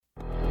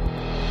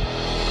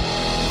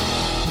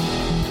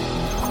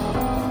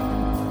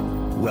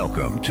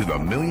Welcome to the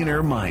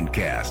Millionaire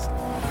Mindcast,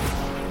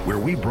 where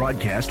we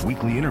broadcast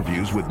weekly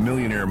interviews with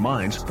millionaire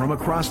minds from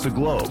across the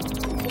globe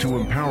to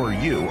empower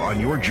you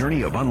on your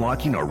journey of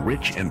unlocking a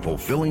rich and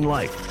fulfilling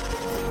life.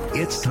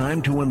 It's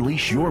time to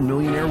unleash your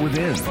millionaire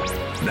within.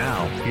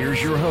 Now,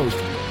 here's your host,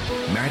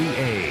 Matty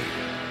A.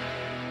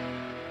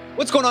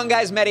 What's going on,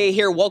 guys? Matty A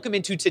here. Welcome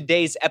into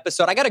today's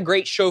episode. I got a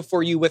great show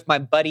for you with my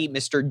buddy,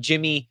 Mr.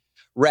 Jimmy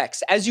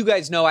Rex. As you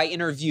guys know, I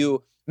interview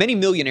many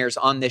millionaires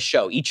on this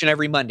show each and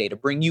every Monday to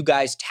bring you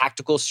guys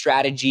tactical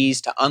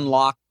strategies to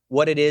unlock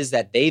what it is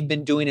that they've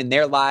been doing in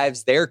their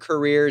lives, their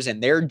careers,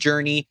 and their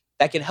journey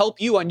that can help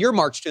you on your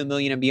march to a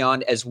million and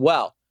beyond as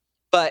well.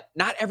 But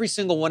not every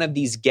single one of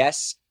these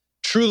guests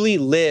truly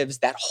lives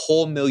that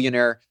whole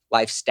millionaire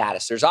life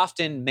status. There's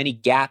often many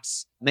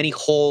gaps, many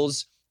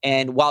holes,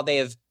 and while they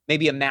have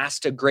maybe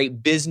amassed a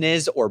great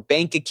business or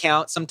bank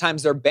account,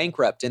 sometimes they're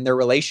bankrupt in their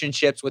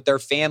relationships with their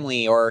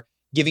family or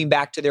giving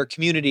back to their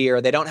community,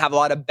 or they don't have a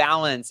lot of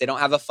balance. They don't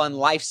have a fun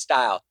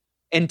lifestyle.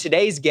 And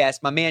today's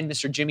guest, my man,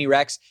 Mr. Jimmy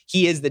Rex,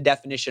 he is the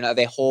definition of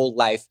a whole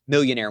life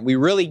millionaire. And we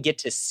really get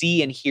to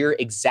see and hear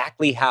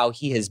exactly how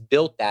he has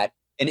built that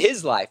in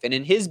his life and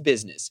in his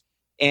business.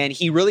 And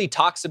he really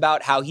talks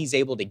about how he's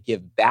able to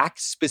give back.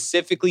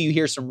 Specifically, you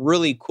hear some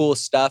really cool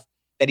stuff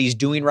that he's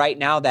doing right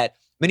now that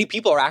many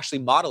people are actually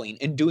modeling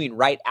and doing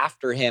right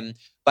after him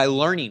by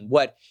learning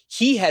what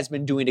he has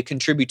been doing to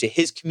contribute to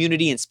his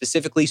community and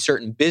specifically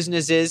certain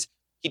businesses.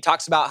 He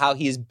talks about how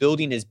he is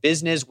building his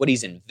business, what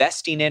he's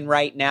investing in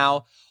right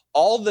now,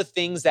 all the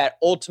things that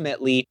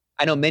ultimately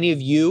I know many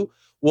of you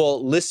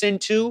will listen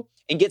to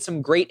and get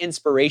some great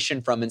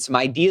inspiration from and some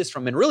ideas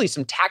from and really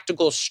some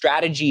tactical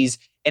strategies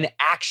and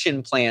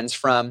action plans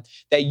from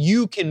that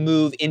you can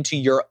move into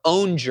your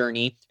own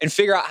journey and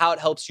figure out how it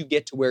helps you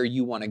get to where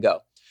you want to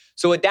go.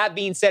 So with that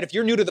being said, if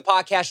you're new to the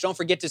podcast, don't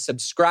forget to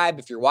subscribe.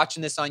 If you're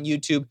watching this on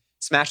YouTube,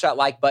 smash that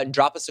like button,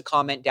 drop us a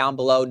comment down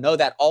below. Know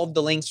that all of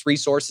the links,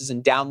 resources,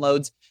 and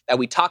downloads that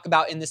we talk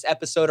about in this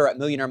episode are at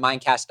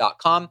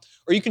millionairemindcast.com,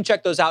 or you can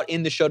check those out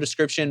in the show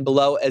description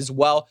below as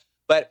well.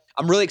 But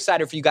I'm really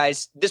excited for you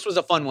guys. This was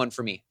a fun one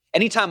for me.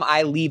 Anytime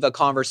I leave a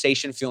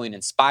conversation feeling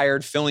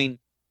inspired, feeling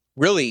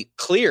really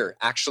clear,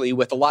 actually,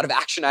 with a lot of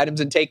action items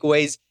and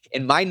takeaways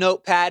in my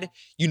notepad,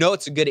 you know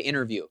it's a good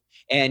interview.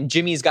 And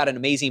Jimmy's got an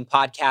amazing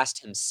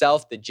podcast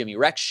himself, The Jimmy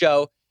Rex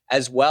Show,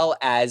 as well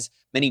as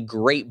many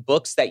great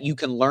books that you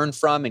can learn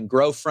from and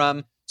grow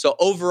from. So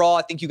overall,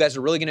 I think you guys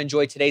are really going to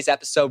enjoy today's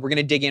episode. We're going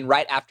to dig in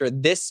right after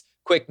this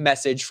quick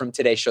message from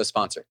today's show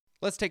sponsor.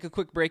 Let's take a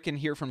quick break and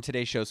hear from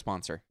today's show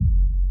sponsor.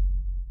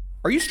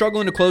 Are you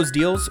struggling to close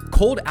deals?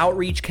 Cold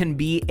outreach can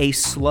be a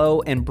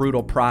slow and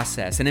brutal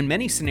process, and in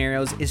many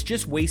scenarios, it's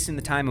just wasting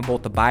the time of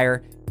both the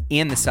buyer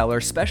and the seller,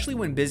 especially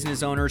when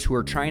business owners who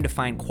are trying to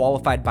find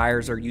qualified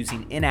buyers are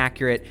using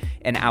inaccurate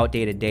and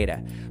outdated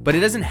data. But it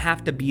doesn't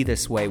have to be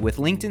this way. With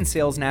LinkedIn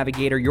Sales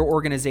Navigator, your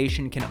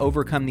organization can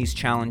overcome these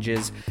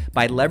challenges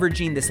by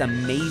leveraging this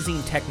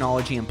amazing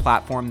technology and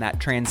platform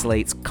that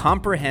translates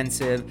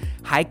comprehensive,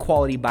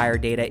 high-quality buyer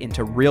data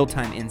into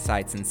real-time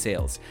insights in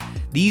sales.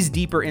 These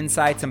deeper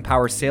insights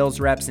empower sales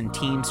reps and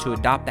teams to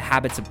adopt the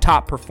habits of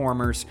top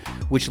performers,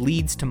 which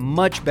leads to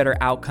much better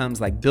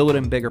outcomes like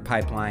building a bigger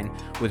pipeline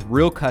with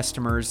real customers,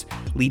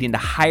 leading to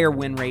higher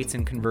win rates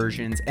and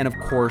conversions, and of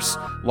course,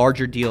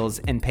 larger deals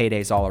and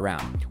paydays all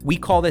around. We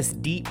call this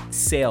deep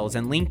sales,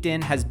 and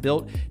LinkedIn has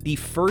built the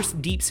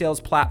first deep sales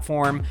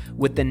platform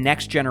with the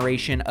next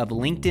generation of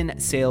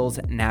LinkedIn Sales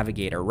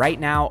Navigator. Right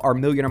now, our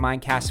Millionaire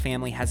Mindcast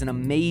family has an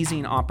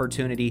amazing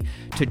opportunity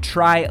to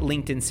try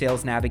LinkedIn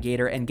Sales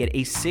Navigator and get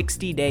a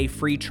 60-day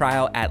free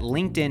trial at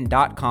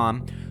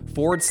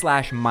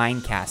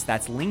linkedin.com/Mindcast.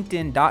 That's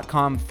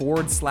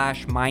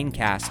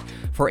linkedin.com/Mindcast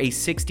for a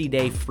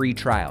 60-day free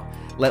trial.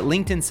 Let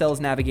LinkedIn Sales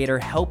Navigator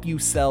help you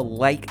sell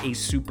like a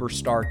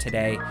superstar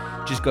today.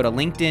 Just go to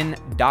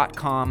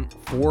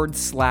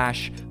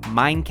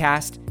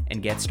linkedin.com/Mindcast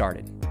and get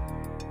started.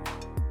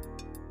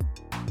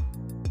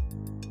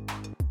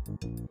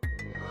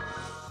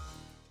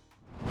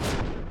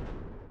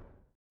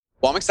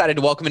 Well, I'm excited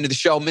to welcome into the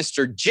show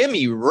Mr.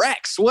 Jimmy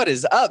Rex. What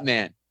is up,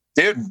 man?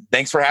 Dude,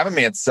 thanks for having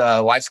me. It's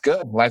life's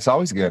good. Life's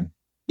always good.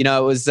 You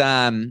know, it was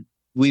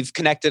we've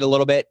connected a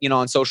little bit, you know,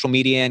 on social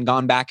media and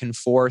gone back and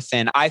forth.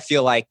 And I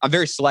feel like I'm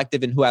very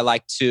selective in who I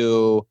like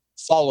to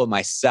follow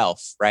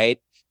myself, right?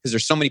 Because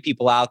there's so many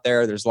people out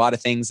there. There's a lot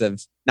of things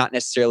of not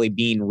necessarily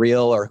being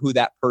real or who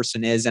that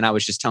person is. And I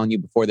was just telling you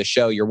before the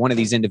show, you're one of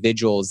these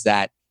individuals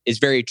that is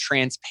very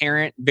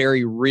transparent,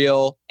 very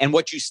real. And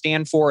what you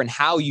stand for and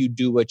how you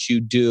do what you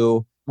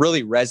do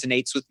really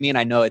resonates with me. And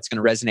I know it's going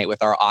to resonate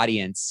with our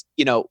audience.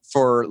 You know,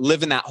 for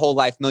living that whole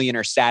life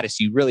millionaire status,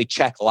 you really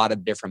check a lot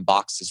of different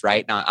boxes,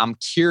 right? Now, I'm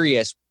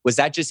curious, was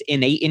that just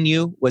innate in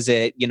you? Was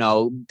it, you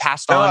know,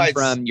 passed on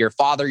from your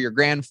father, your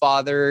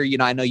grandfather? You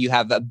know, I know you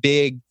have a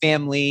big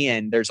family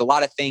and there's a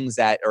lot of things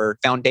that are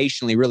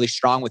foundationally really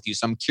strong with you.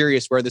 So I'm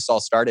curious where this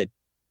all started.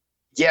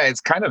 Yeah,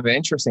 it's kind of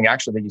interesting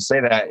actually that you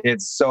say that.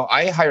 So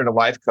I hired a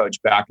life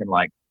coach back in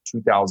like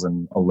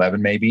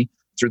 2011 maybe.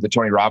 through the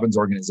Tony Robbins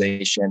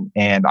organization.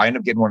 And I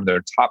ended up getting one of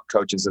their top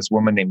coaches, this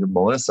woman named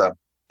Melissa.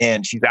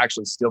 And she's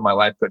actually still my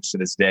life coach to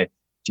this day.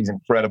 She's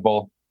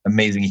incredible,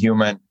 amazing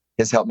human,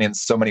 has helped me in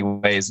so many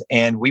ways.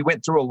 And we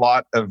went through a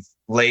lot of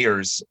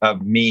layers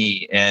of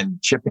me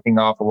and chipping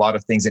off a lot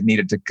of things that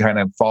needed to kind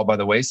of fall by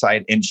the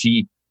wayside. And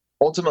she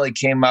ultimately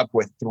came up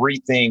with 3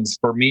 things.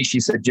 For me, she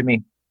said,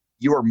 Jimmy,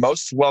 you are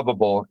most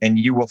lovable and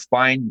you will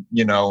find,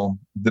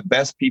 the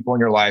best people in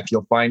your life.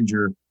 You'll find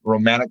your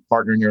romantic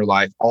partner in your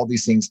life, all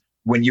these things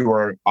when you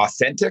are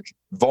authentic,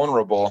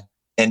 vulnerable,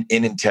 and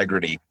in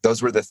integrity.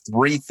 Those were the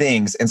 3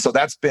 things. And so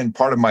that's been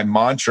part of my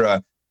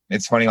mantra.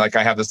 It's funny, like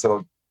I have this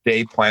little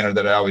day planner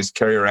that I always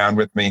carry around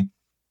with me.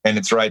 And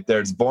it's right there.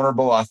 It's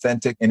vulnerable,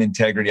 authentic, and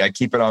integrity. I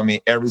keep it on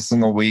me every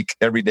single week,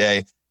 every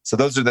day. So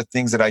those are the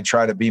things that I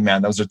try to be,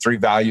 man. Those are 3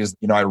 values,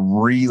 I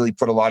really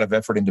put a lot of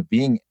effort into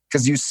being,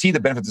 because you see the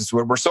benefits.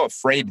 We're so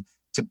afraid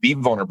to be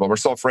vulnerable. We're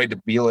so afraid to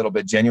be a little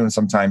bit genuine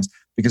sometimes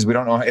because we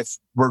don't know if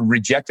we're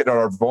rejected at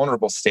our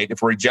vulnerable state.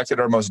 If we're rejected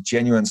at our most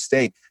genuine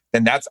state,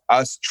 then that's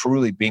us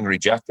truly being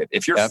rejected.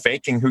 If you're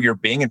faking who you're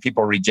being and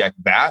people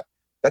reject that,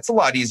 that's a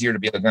lot easier to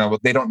be like, well,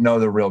 they don't know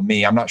the real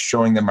me. I'm not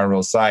showing them my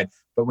real side.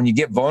 But when you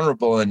get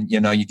vulnerable and,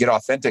 you get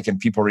authentic and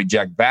people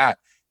reject that,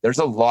 there's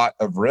a lot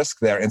of risk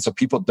there. And so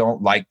people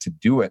don't like to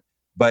do it.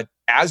 But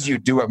as you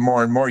do it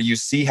more and more, you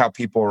see how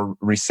people are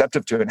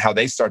receptive to it and how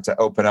they start to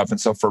open up. And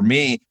so for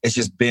me, it's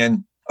just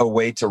been a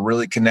way to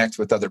really connect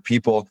with other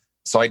people.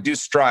 So I do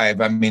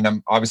strive. I mean,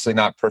 I'm obviously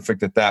not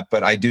perfect at that,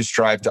 but I do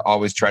strive to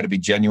always try to be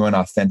genuine,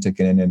 authentic,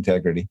 and in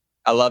integrity.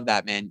 I love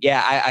that, man.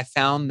 Yeah, I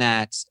found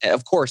that,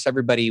 of course,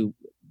 everybody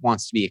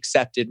wants to be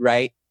accepted,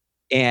 right?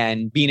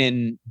 And being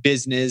in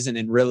business and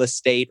in real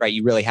estate, right?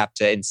 You really have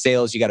to, in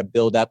sales, you got to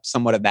build up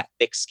somewhat of that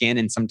thick skin.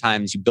 And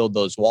sometimes you build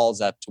those walls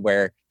up to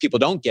where people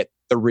don't get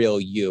the real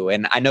you.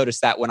 And I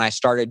noticed that when I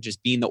started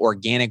just being the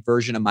organic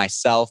version of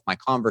myself, my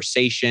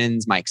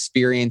conversations, my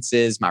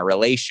experiences, my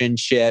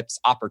relationships,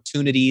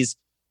 opportunities,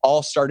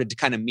 all started to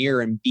kind of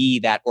mirror and be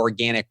that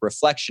organic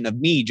reflection of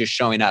me just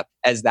showing up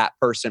as that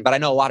person. But I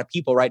know a lot of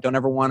people, right, don't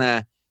ever want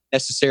to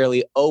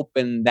necessarily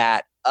open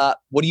that up.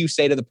 What do you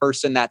say to the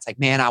person that's like,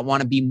 man, I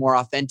want to be more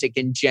authentic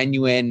and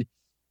genuine,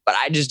 but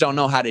I just don't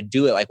know how to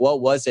do it? Like,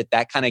 what was it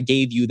that kind of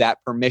gave you that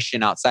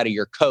permission outside of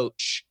your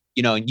coach,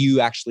 and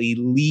you actually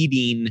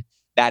leading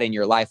that in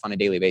your life on a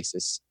daily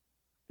basis?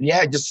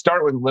 Yeah, just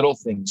start with little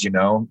things,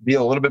 be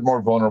a little bit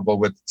more vulnerable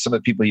with some of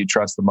the people you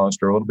trust the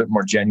most, or a little bit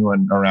more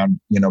genuine around,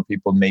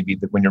 people maybe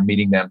that when you're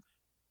meeting them,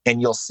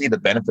 and you'll see the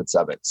benefits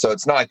of it. So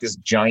it's not like this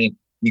giant,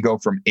 you go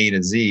from A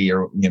to Z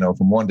or,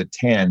 from 1 to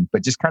 10,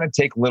 but just kind of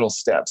take little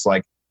steps,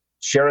 like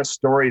share a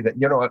story that,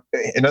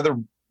 another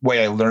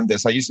way I learned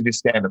this, I used to do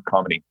stand-up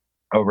comedy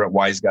over at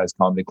Wise Guys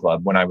Comedy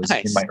Club when I was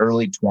in my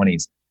early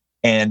 20s.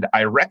 And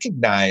I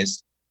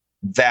recognized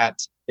that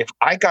if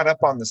I got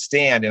up on the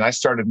stand and I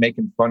started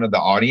making fun of the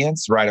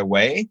audience right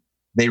away,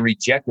 they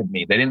rejected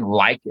me. They didn't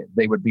like it.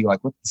 They would be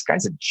like, "Look, this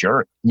guy's a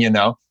jerk,"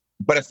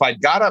 But if I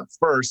got up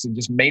first and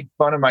just made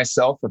fun of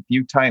myself a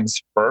few times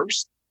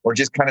first, or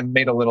just kind of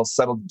made a little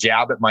subtle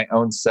jab at my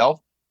own self,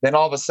 then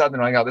all of a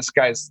sudden I go,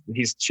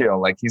 he's chill.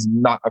 Like he's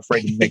not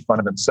afraid to make fun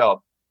of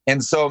himself.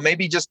 And so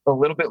maybe just a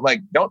little bit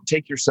like, don't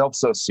take yourself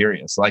so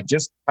serious. Like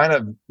just kind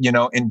of,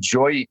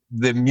 enjoy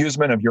the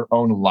amusement of your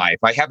own life.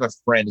 I have a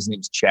friend, his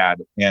name's Chad,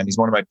 and he's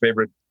one of my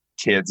favorite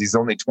kids. He's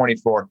only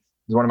 24.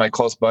 He's one of my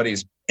close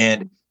buddies.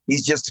 And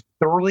he's just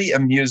thoroughly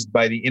amused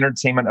by the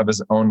entertainment of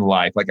his own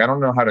life. Like, I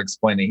don't know how to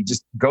explain it. He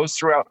just goes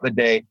throughout the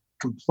day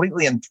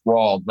completely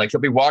enthralled. Like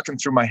he'll be walking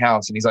through my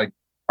house and he's like,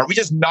 are we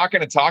just not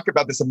going to talk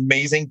about this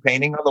amazing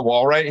painting on the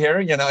wall right here?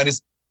 And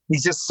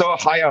he's just so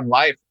high on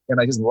life. And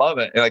I just love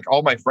it. And like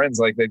all my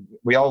friends,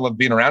 we all love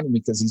being around him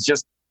because he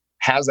just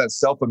has that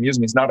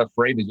self-amusement. He's not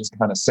afraid to just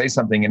kind of say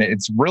something. And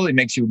it really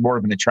makes you more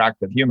of an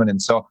attractive human.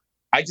 And so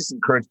I just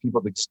encourage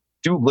people to just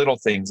do little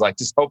things, like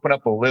just open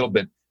up a little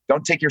bit.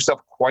 Don't take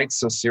yourself quite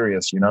so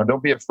serious.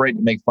 Don't be afraid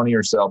to make fun of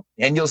yourself,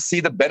 and you'll see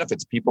the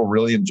benefits. People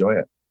really enjoy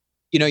it.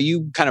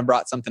 You kind of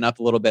brought something up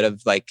a little bit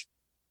of like,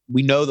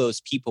 we know those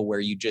people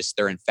where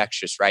they're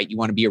infectious, right? You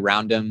want to be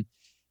around them.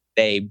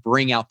 They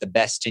bring out the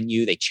best in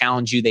you. They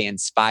challenge you. They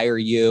inspire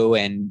you.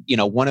 And,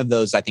 one of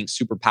those, I think,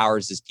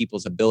 superpowers is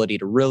people's ability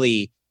to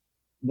really,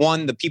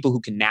 the people who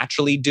can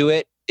naturally do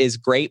it is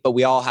great, but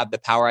we all have the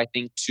power, I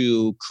think,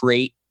 to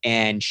create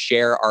and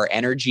share our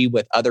energy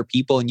with other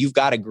people. And you've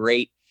got a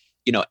great,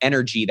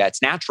 energy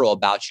that's natural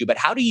about you. But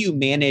how do you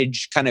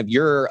manage kind of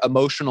your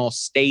emotional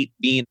state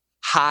being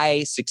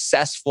high,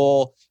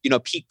 successful,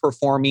 peak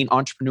performing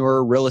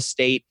entrepreneur, real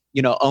estate,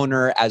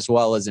 owner, as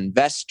well as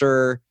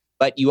investor?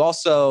 But you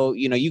also,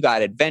 you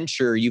got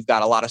adventure, you've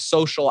got a lot of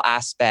social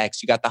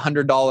aspects, you got the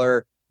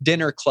 $100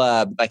 dinner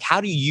club. Like, how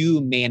do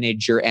you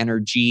manage your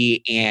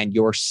energy and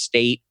your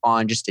state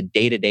on just a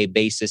day-to-day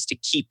basis to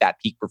keep that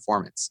peak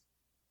performance?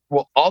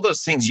 Well, all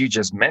those things you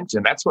just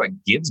mentioned, that's what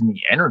gives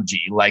me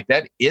energy. Like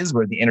that is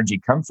where the energy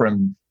comes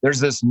from. There's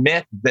this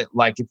myth that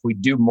like, if we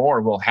do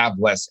more, we'll have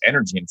less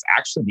energy. And it's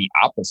actually the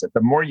opposite. The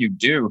more you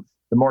do,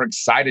 the more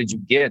excited you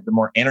get, the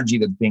more energy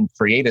that's being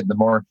created, the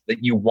more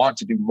that you want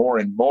to do more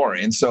and more.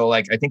 And so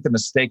like, I think the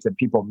mistake that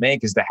people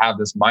make is to have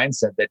this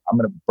mindset that I'm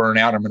going to burn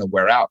out, I'm going to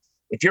wear out.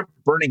 If you're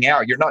burning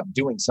out, you're not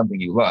doing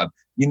something you love.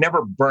 You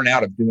never burn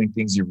out of doing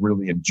things you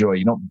really enjoy.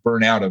 You don't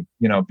burn out of,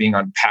 being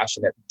on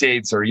passionate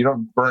dates, or you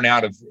don't burn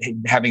out of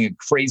having a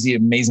crazy,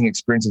 amazing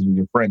experiences with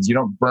your friends. You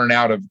don't burn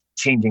out of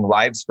changing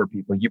lives for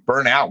people. You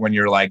burn out when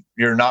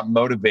you're not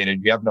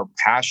motivated, you have no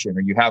passion,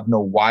 or you have no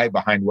why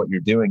behind what you're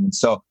doing. And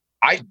so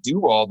I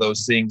do all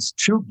those things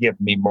to give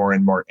me more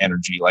and more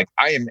energy. Like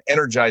I am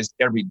energized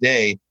every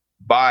day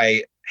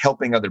by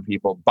helping other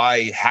people,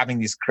 by having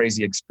these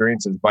crazy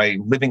experiences, by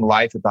living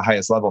life at the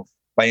highest level,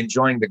 by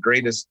enjoying the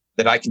greatest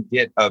that I can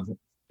get of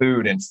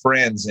food and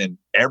friends and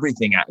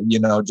everything,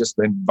 just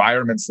the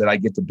environments that I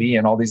get to be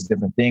in, all these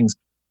different things.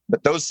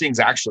 But those things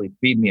actually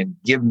feed me and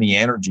give me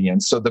energy.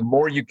 And so the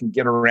more you can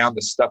get around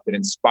the stuff that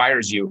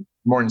inspires you,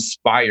 the more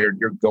inspired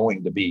you're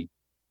going to be.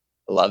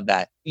 I love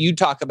that. You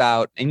talk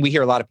about, and we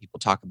hear a lot of people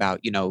talk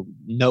about,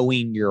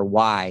 knowing your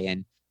why.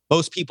 And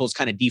most people's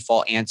kind of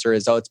default answer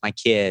is, oh, it's my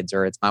kids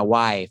or it's my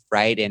wife,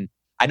 right? And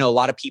I know a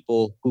lot of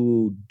people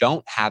who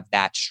don't have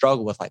that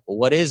struggle with like, well,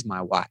 what is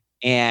my why?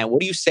 And what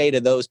do you say to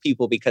those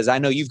people? Because I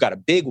know you've got a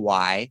big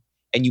why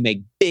and you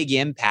make big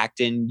impact,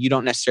 and you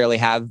don't necessarily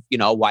have,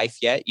 a wife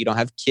yet. You don't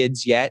have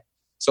kids yet.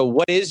 So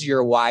what is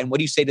your why? And what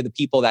do you say to the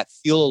people that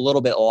feel a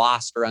little bit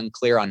lost or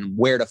unclear on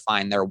where to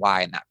find their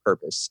why and that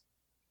purpose?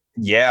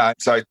 Yeah.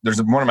 So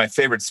there's one of my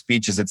favorite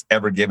speeches that's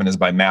ever given is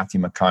by Matthew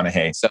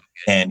McConaughey.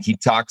 And he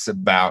talks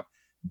about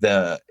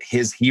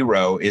his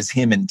hero is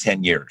him in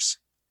 10 years,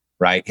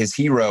 right? His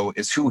hero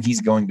is who he's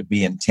going to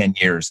be in 10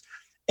 years.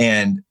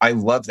 And I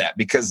love that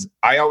because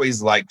I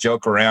always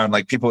joke around,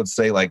 people would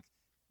say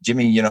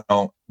Jimmy,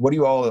 what do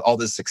you owe all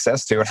this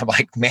success to? And I'm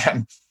like,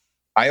 man,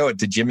 I owe it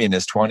to Jimmy in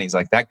his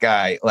 20s. That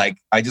guy,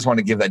 I just want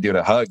to give that dude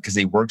a hug because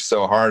he worked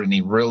so hard and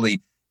he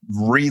really,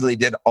 really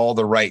did all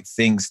the right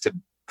things to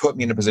put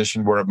me in a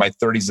position where my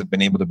 30s have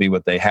been able to be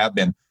what they have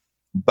been.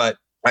 But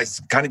I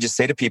kind of just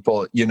say to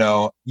people,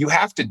 you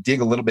have to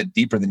dig a little bit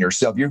deeper than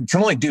yourself. You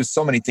can only do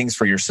so many things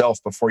for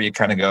yourself before you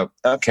kind of go,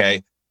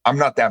 okay, I'm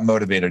not that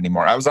motivated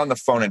anymore. I was on the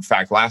phone. In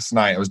fact, last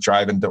night I was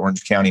driving to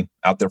Orange County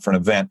out there for an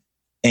event.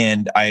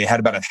 And I had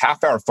about a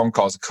half-hour phone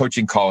call, a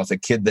coaching call with a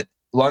kid that,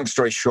 long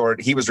story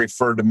short, he was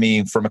referred to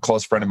me from a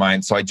close friend of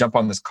mine. So I jump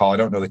on this call. I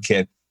don't know the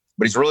kid,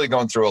 but he's really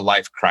going through a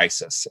life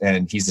crisis.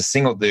 And he's a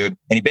single dude.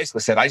 And he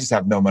basically said, I just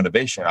have no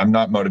motivation. I'm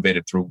not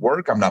motivated through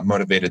work. I'm not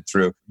motivated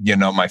through,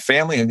 my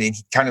family. And he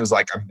kind of was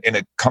like, I'm in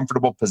a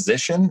comfortable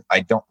position. I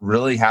don't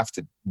really have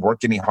to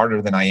work any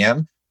harder than I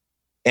am.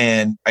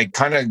 And I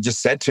kind of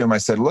just said to him, I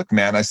said, look,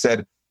 man, I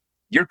said,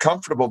 you're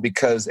comfortable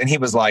because, and he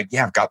was like,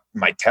 yeah, I've got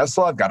my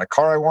Tesla. I've got a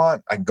car I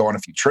want. I can go on a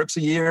few trips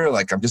a year.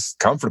 I'm just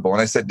comfortable.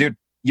 And I said, dude,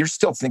 you're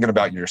still thinking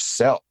about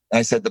yourself. And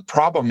I said, the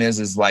problem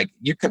is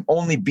you can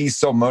only be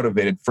so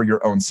motivated for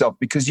your own self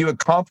because you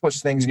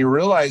accomplish things and you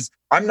realize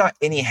I'm not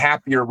any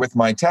happier with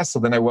my Tesla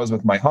than I was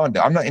with my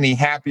Honda. I'm not any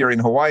happier in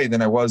Hawaii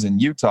than I was in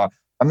Utah.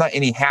 I'm not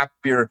any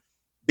happier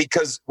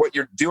because what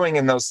you're doing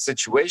in those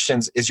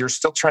situations is you're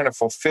still trying to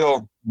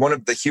fulfill one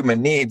of the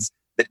human needs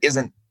that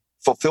isn't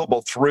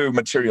fulfillable through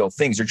material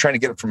things. You're trying to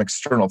get it from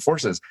external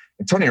forces.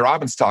 And Tony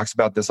Robbins talks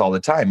about this all the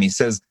time. He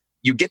says,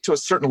 you get to a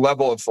certain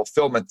level of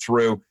fulfillment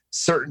through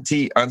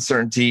certainty,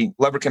 uncertainty,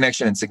 lever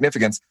connection, and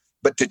significance.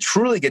 But to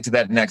truly get to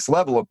that next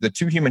level, the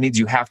two human needs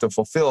you have to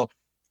fulfill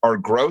are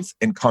growth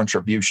and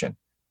contribution.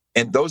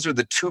 And those are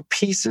the two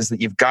pieces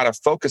that you've got to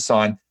focus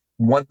on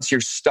once you're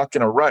stuck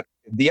in a rut.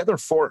 The other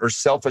four are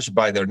selfish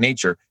by their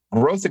nature.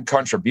 Growth and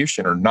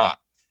contribution are not,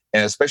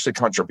 and especially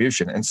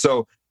contribution. And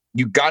so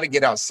you got to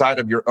get outside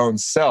of your own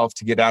self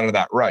to get out of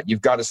that rut.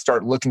 You've got to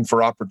start looking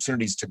for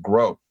opportunities to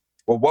grow.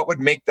 Well, what would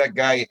make that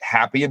guy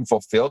happy and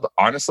fulfilled?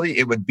 Honestly,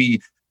 it would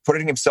be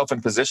putting himself in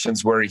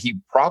positions where he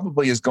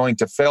probably is going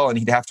to fail and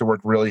he'd have to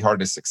work really hard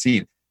to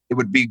succeed. It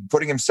would be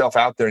putting himself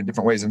out there in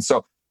different ways. And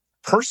so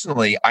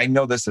personally, I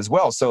know this as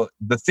well. So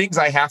the things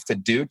I have to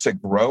do to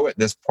grow at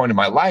this point in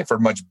my life are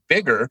much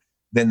bigger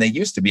than they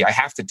used to be. I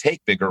have to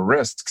take bigger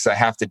risks. I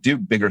have to do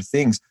bigger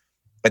things.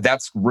 But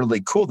that's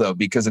really cool though,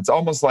 because it's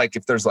almost like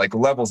if there's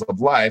levels of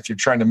life, you're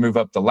trying to move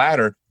up the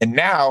ladder. And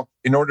now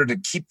in order to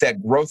keep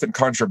that growth and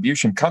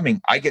contribution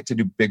coming, I get to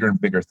do bigger and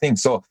bigger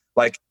things. So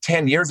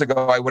 10 years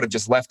ago, I would have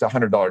just left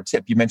 $100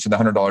 tip. You mentioned the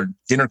 $100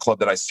 dinner club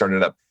that I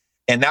started up.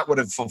 And that would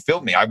have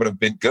fulfilled me. I would have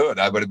been good.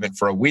 I would have been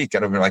for a week.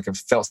 I'd have been I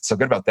felt so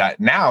good about that.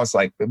 Now it's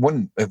it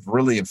wouldn't have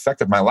really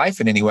affected my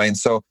life in any way. And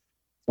so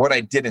what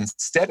I did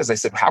instead is I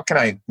said, how can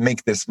I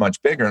make this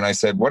much bigger? And I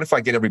said, what if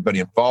I get everybody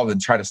involved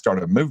and try to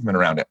start a movement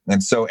around it?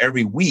 And so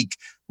every week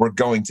we're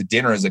going to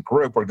dinner as a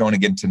group. We're going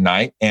again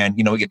tonight. And,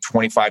 we get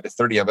 25 to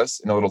 30 of us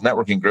in a little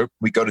networking group.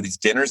 We go to these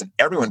dinners and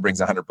everyone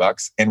brings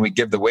 $100 and we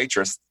give the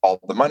waitress all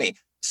the money.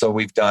 So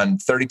we've done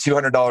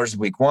 $3,200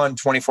 week one,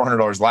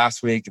 $2,400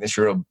 last week. And this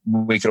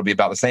week it'll be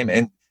about the same.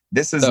 And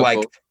this is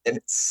cool. And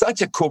it's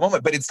such a cool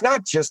moment, but it's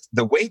not just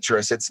the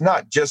waitress. It's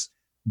not just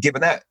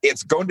given that.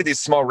 It's going to these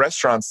small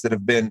restaurants that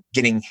have been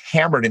getting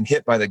hammered and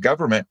hit by the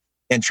government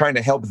and trying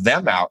to help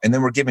them out. And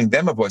then we're giving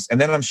them a voice.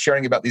 And then I'm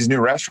sharing about these new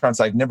restaurants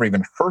I've never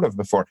even heard of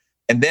before.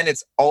 And then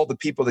it's all the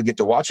people that get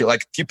to watch it.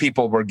 Like a few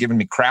people were giving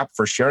me crap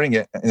for sharing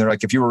it. And they're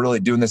like, if you were really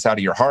doing this out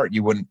of your heart,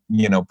 you wouldn't,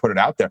 put it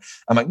out there.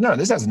 I'm like, no,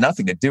 this has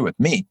nothing to do with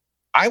me.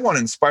 I want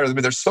to inspire them.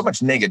 There's so much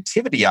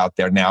negativity out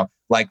there now.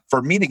 Like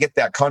for me to get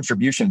that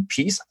contribution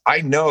piece,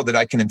 I know that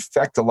I can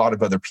infect a lot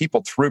of other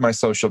people through my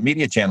social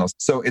media channels.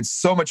 So it's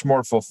so much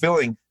more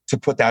fulfilling to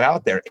put that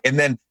out there. And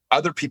then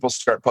other people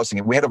start posting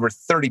it. We had over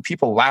 30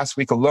 people last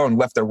week alone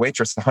left their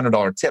waitress a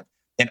 $100 tip.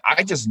 And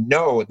I just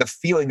know the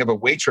feeling of a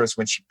waitress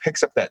when she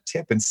picks up that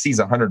tip and sees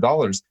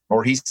 $100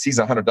 or he sees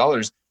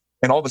 $100.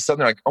 And all of a sudden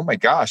they're like, oh my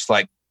gosh,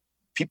 like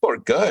people are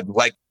good.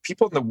 Like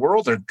people in the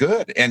world are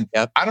good. And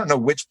I don't know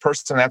which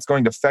person that's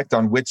going to affect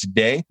on which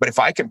day. But if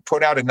I can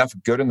put out enough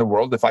good in the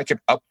world, if I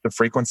can up the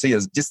frequency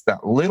as just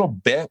that little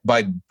bit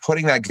by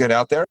putting that good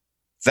out there,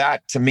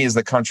 that to me is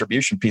the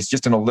contribution piece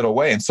just in a little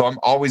way. And so I'm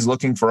always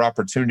looking for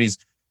opportunities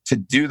to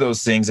do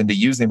those things and to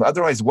use them.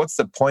 Otherwise, what's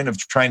the point of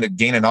trying to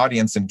gain an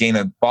audience and gain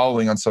a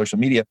following on social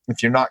media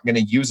if you're not going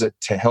to use it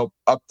to help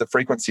up the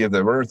frequency of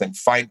the earth and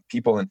find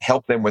people and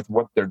help them with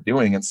what they're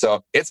doing? And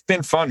so it's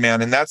been fun,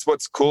 man. And that's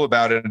what's cool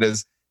about it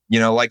is,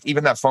 like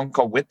even that phone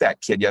call with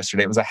that kid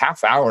yesterday, it was a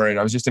half hour and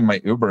I was just in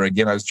my Uber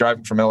again. I was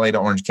driving from LA to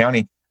Orange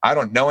County. I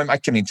don't know him. I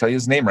can't even tell you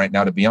his name right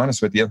now, to be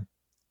honest with you.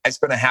 I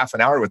spent a half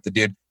an hour with the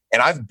dude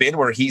and I've been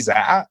where he's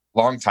at a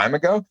long time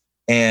ago.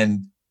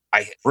 And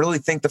I really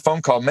think the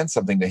phone call meant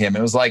something to him.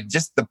 It was like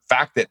just the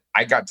fact that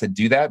I got to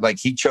do that. Like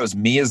he chose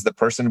me as the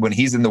person when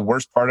he's in the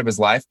worst part of his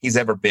life he's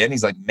ever been.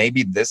 He's like,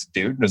 maybe this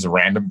dude, there's a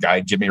random guy,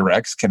 Jimmy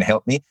Rex, can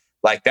help me.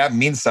 Like that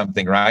means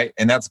something, right?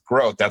 And that's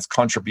growth. That's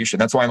contribution.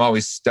 That's why I'm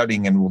always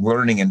studying and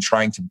learning and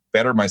trying to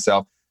better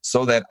myself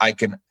so that I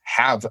can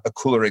have a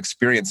cooler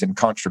experience in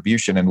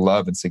contribution and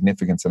love and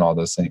significance and all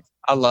those things.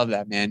 I love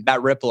that, man.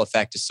 That ripple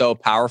effect is so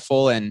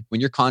powerful. And when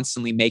you're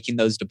constantly making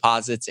those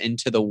deposits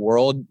into the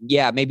world,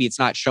 maybe it's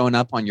not showing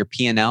up on your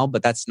P&L,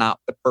 but that's not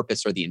the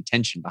purpose or the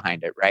intention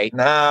behind it, right?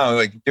 No,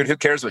 like, dude, who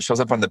cares what shows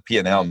up on the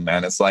P&L,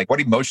 man? It's like,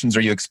 what emotions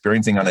are you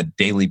experiencing on a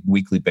daily,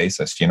 weekly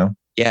basis,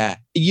 Yeah.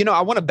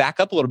 I want to back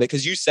up a little bit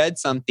because you said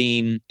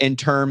something in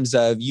terms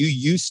of you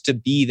used to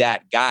be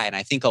that guy. And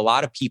I think a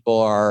lot of people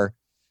are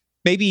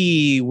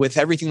maybe with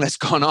everything that's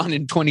gone on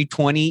in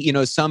 2020,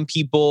 some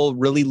people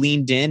really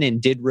leaned in and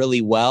did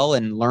really well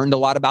and learned a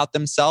lot about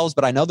themselves.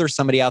 But I know there's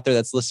somebody out there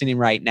that's listening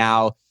right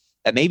now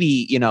that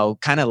maybe,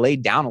 kind of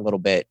laid down a little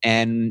bit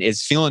and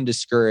is feeling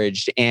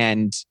discouraged.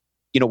 And,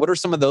 what are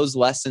some of those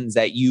lessons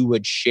that you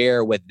would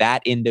share with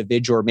that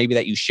individual or maybe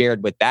that you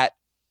shared with that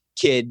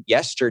kid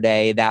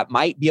yesterday that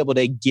might be able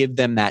to give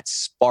them that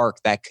spark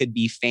that could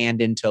be fanned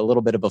into a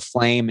little bit of a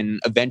flame and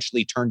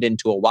eventually turned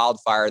into a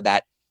wildfire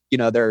that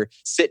they're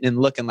sitting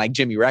and looking like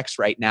Jimmy Rex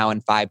right now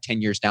and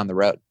 5-10 years down the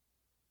road?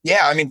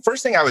 Yeah. I mean,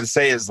 first thing I would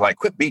say is like,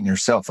 quit beating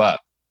yourself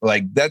up.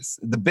 Like that's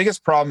the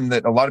biggest problem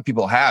that a lot of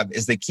people have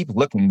is they keep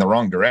looking the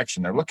wrong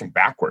direction. They're looking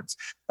backwards.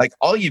 Like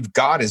all you've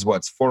got is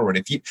what's forward.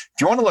 If you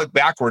want to look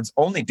backwards,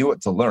 only do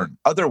it to learn.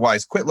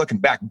 Otherwise, quit looking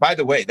back. By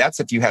the way,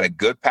 that's if you had a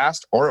good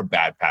past or a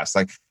bad past.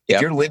 Like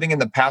if you're living in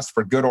the past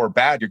for good or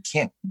bad, you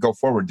can't go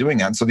forward doing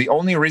that. And so the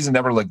only reason to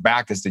ever look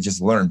back is to just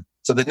learn.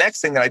 So the next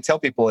thing that I tell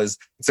people is,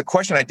 it's a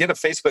question. I did a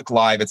Facebook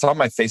Live. It's on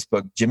my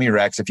Facebook, Jimmy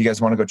Rex. If you guys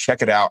want to go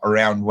check it out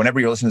around whenever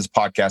you're listening to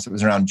this podcast, it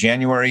was around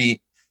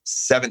January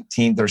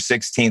 17th or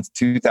 16th,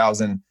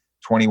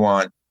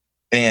 2021.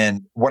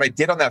 And what I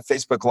did on that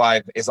Facebook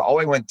Live is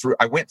I went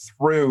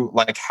through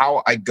like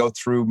how I go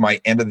through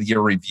my end of the year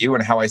review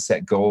and how I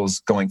set goals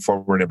going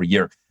forward every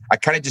year. I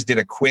kind of just did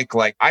a quick,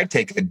 I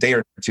take a day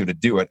or two to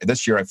do it.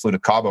 This year I flew to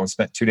Cabo and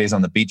spent 2 days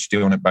on the beach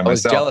doing it by myself. I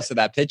was jealous of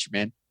that picture,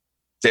 man.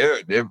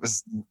 Dude, it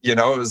was,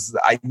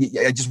 I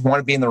just want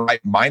to be in the right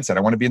mindset.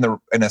 I want to be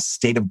in a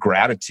state of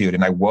gratitude.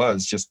 And I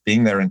was just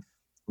being there and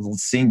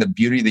seeing the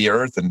beauty of the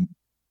earth and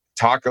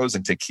tacos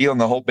and tequila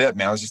and the whole bit,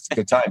 man. It was just a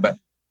good time.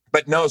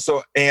 But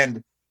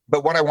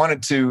what I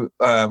wanted to,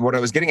 what I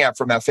was getting at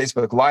from that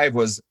Facebook Live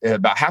was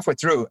about halfway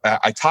through,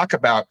 I talk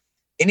about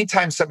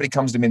anytime somebody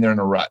comes to me and they're in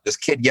a rut. This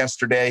kid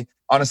yesterday,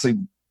 honestly,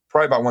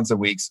 probably about once a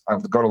week, I'll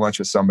go to lunch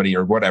with somebody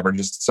or whatever,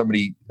 just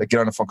somebody, get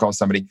on a phone call with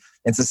somebody.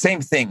 It's the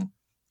same thing.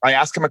 I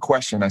ask him a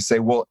question. I say,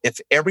 well, if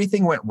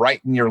everything went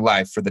right in your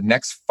life for the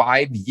next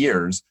 5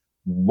 years,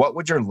 what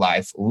would your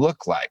life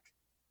look like?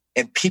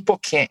 And people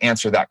can't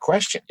answer that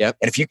question. Yep.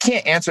 And if you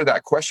can't answer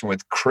that question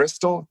with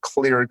crystal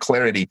clear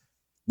clarity,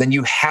 then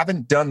you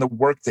haven't done the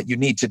work that you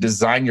need to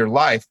design your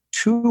life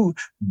to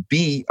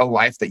be a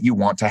life that you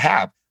want to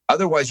have.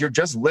 Otherwise, you're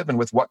just living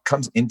with what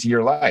comes into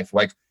your life.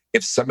 Like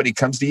if somebody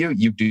comes to you,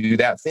 you do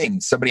that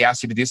thing. Somebody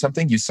asks you to do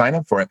something, you sign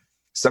up for it.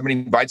 Somebody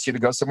invites you to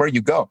go somewhere,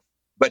 you go.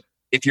 But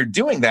if you're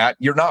doing that,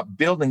 you're not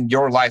building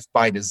your life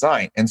by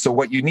design. And so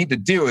what you need to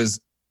do is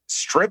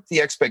strip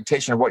the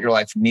expectation of what your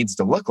life needs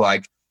to look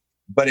like,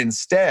 but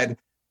instead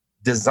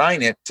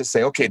design it to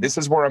say, okay, this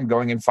is where I'm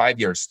going in 5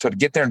 years. So to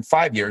get there in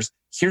 5 years,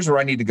 here's where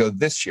I need to go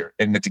this year.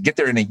 And to get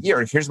there in a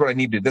year, here's what I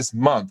need to do this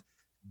month.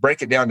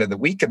 Break it down to the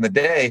week and the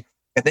day.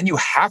 And then you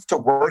have to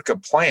work a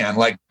plan.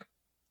 Like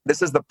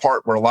this is the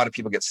part where a lot of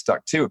people get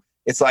stuck too.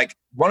 It's like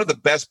one of the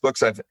best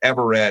books I've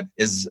ever read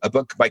is a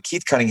book by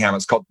Keith Cunningham.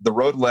 It's called The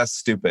Road Less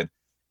Stupid.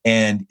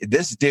 And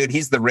this dude,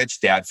 he's the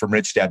rich dad from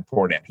Rich Dad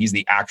Poor Dad. He's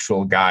the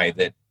actual guy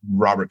that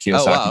Robert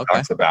Kiyosaki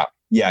talks about.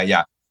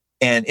 Yeah.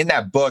 And in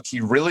that book, he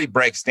really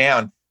breaks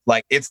down,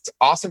 like, it's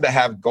awesome to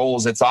have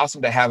goals. It's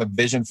awesome to have a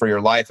vision for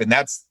your life. And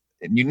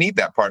you need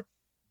that part.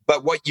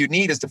 But what you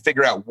need is to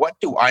figure out, what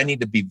do I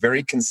need to be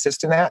very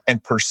consistent at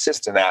and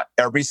persistent at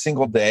every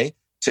single day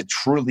to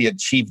truly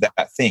achieve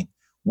that thing?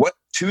 What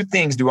 2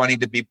 things do I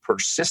need to be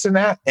persistent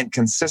at and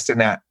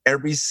consistent at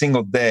every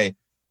single day?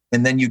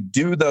 And then you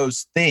do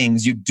those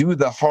things, you do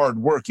the hard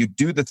work, you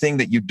do the thing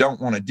that you don't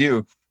want to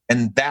do.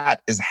 And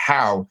that is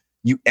how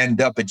you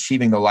end up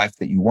achieving the life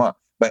that you want.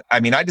 But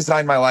I mean, I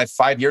designed my life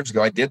 5 years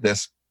ago. I did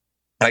this.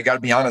 And I got to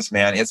be honest,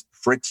 man, it's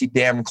pretty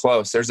damn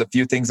close. There's a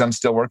few things I'm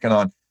still working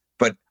on,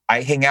 but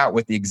I hang out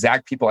with the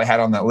exact people I had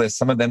on that list,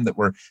 some of them that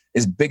were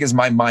as big as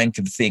my mind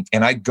could think.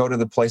 And I go to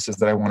the places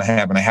that I want to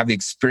have, and I have the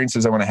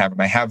experiences I want to have,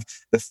 and I have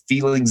the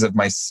feelings of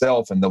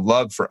myself and the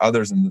love for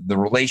others and the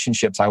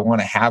relationships I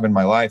want to have in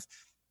my life.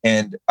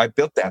 And I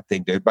built that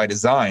thing, dude, by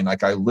design.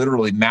 Like, I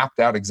literally mapped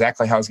out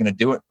exactly how I was going to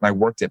do it, and I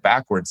worked it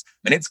backwards.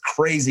 And it's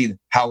crazy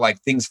how,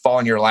 like, things fall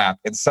in your lap,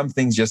 and some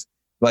things just,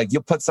 like,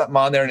 you'll put something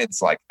on there and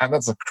it's like,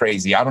 that's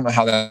crazy. I don't know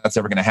how that's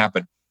ever going to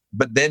happen.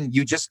 But then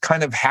you just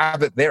kind of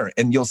have it there,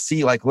 and you'll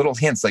see like little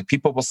hints, like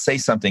people will say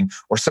something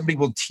or somebody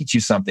will teach you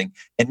something.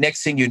 And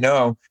next thing you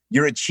know,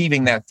 you're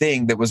achieving that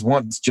thing that was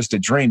once just a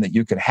dream that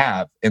you could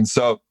have. And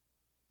so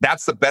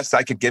that's the best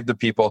I could give to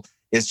people,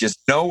 is just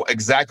know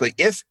exactly,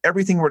 if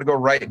everything were to go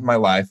right in my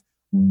life,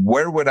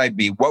 where would I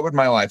be? What would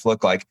my life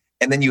look like?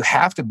 And then you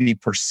have to be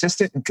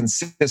persistent and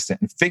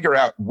consistent and figure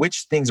out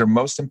which things are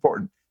most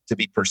important to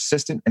be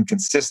persistent and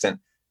consistent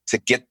to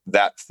get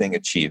that thing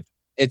achieved.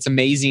 It's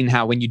amazing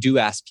how when you do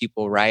ask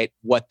people, right,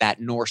 what that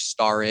North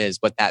Star is,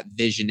 what that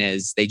vision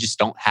is, they just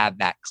don't have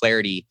that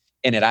clarity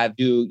in it. I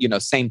do,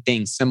 same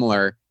thing,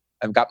 similar.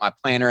 I've got my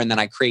planner, and then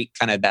I create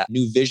kind of that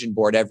new vision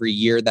board every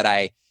year that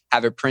I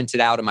have it printed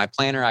out in my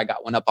planner. I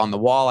got one up on the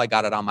wall. I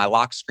got it on my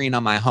lock screen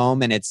on my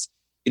home. And it's,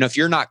 if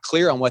you're not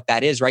clear on what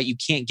that is, right, you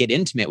can't get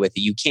intimate with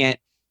it. You can't,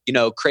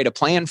 create a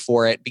plan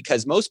for it,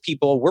 because most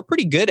people, we're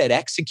pretty good at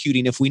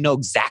executing if we know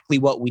exactly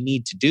what we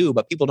need to do,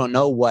 but people don't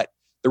know what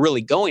they're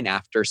really going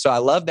after. So I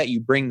love that you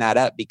bring that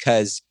up,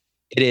 because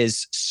it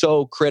is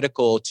so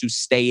critical to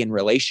stay in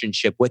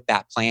relationship with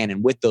that plan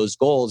and with those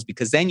goals,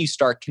 because then you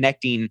start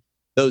connecting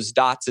those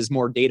dots as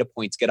more data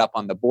points get up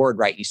on the board,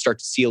 right? And you start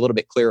to see a little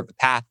bit clearer of the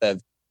path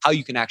of how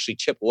you can actually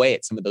chip away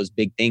at some of those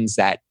big things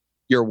that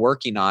you're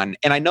working on.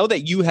 And I know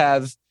that you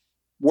have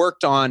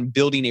worked on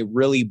building a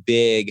really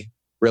big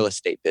real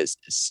estate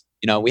business.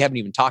 We haven't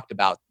even talked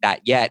about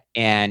that yet.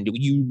 And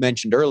you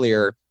mentioned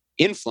earlier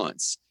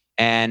influence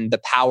and the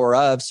power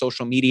of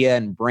social media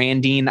and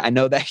branding. I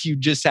know that you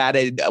just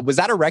had was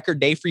that a record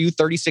day for you?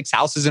 36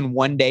 houses in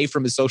one day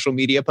from a social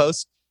media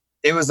post?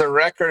 It was a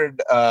record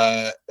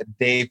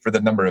day for the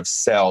number of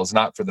sales,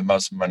 not for the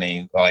most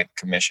money, like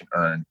commission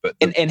earned. But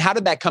and how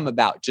did that come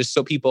about? Just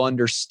so people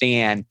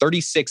understand,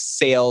 36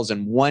 sales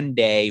in one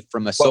day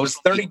from a social. Well, it was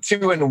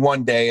 32 in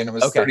one day, and it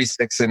was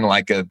 36 in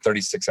like a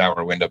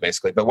 36-hour window,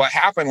 basically. But what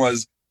happened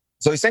was,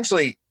 so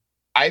essentially,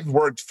 I've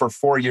worked for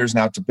 4 years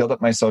now to build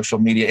up my social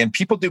media, and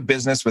people do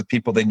business with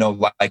people they know,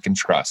 like, and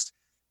trust.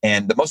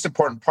 And the most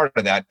important part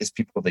of that is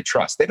people they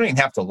trust. They don't even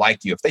have to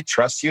like you. If they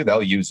trust you,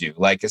 they'll use you.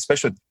 Like,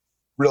 especially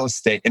real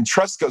estate. And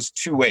trust goes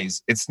 2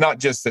 ways. It's not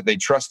just that they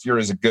trust you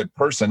as a good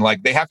person.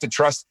 Like, they have to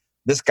trust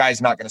this guy's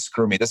not going to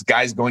screw me. This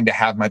guy's going to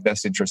have my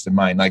best interest in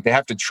mind. Like, they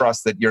have to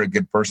trust that you're a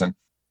good person.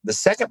 The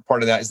second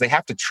part of that is they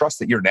have to trust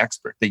that you're an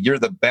expert, that you're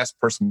the best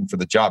person for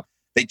the job.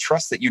 They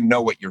trust that you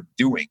know what you're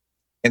doing.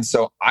 And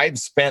so I've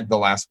spent the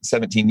last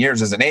 17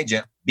 years as an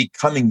agent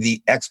becoming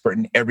the expert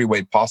in every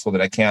way possible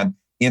that I can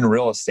in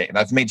real estate. And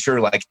I've made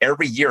sure, like,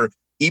 every year,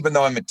 even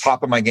though I'm at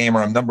top of my game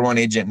or I'm number one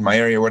agent in my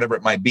area or whatever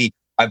it might be,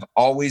 I've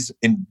always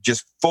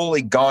just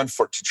fully gone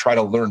for it to try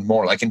to learn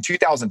more. Like in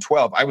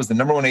 2012, I was the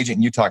number one agent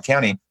in Utah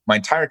County, my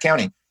entire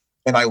county.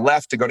 And I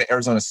left to go to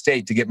Arizona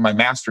State to get my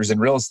master's in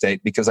real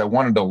estate because I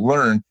wanted to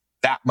learn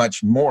that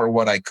much more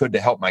what I could to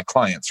help my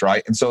clients,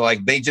 right? And so, like,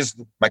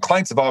 my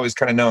clients have always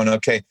kind of known,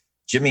 okay,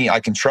 Jimmy, I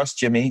can trust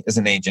Jimmy as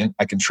an agent.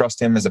 I can trust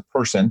him as a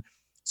person.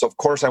 So of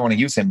course I want to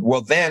use him.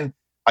 Well, then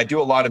I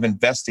do a lot of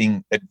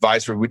investing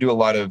advisory. We do a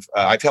lot of,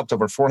 I've helped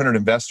over 400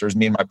 investors,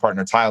 me and my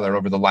partner, Tyler,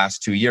 over the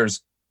last 2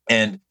 years.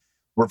 And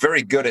we're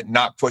very good at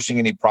not pushing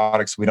any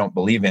products we don't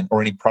believe in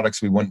or any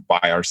products we wouldn't buy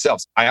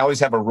ourselves. I always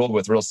have a rule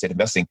with real estate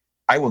investing.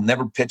 I will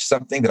never pitch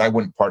something that I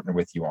wouldn't partner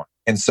with you on.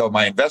 And so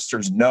my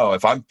investors know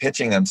if I'm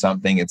pitching them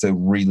something, it's a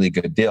really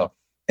good deal.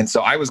 And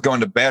so I was going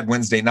to bed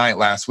Wednesday night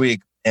last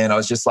week, and I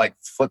was just like,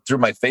 flipped through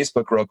my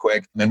Facebook real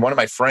quick. And one of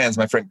my friends,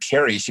 my friend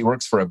Carrie, she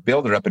works for a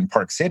builder up in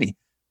Park City.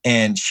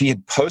 And she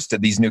had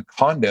posted these new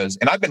condos.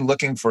 And I've been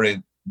looking for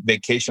a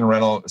vacation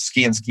rental,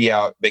 ski and ski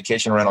out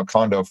vacation rental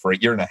condo for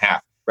 1.5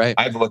 years. Right.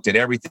 I've looked at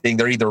everything.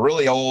 They're either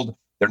really old,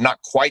 they're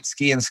not quite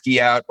ski and ski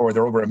out, or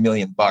they're over $1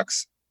 million.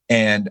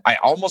 And I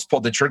almost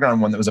pulled the trigger on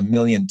one that was $1.2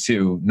 million,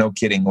 no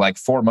kidding, like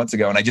 4 months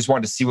ago. And I just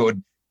wanted to see what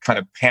would kind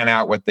of pan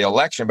out with the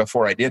election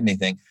before I did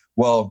anything.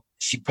 Well,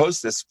 she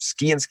posted this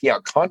ski and ski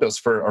out condos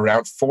for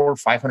around $400,000 or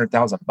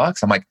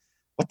 $500,000. I'm like,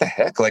 what the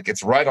heck? Like,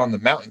 it's right on the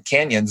mountain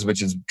canyons,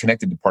 which is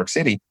connected to Park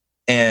City.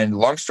 And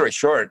long story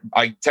short,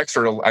 I text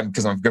her,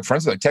 because I'm good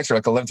friends with her, I text her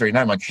like 11:39.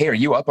 I'm like, hey, are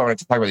you up? I want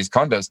to talk about these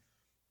condos.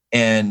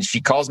 And she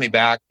calls me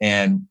back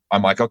and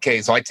I'm like,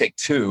 okay. So I take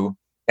 2.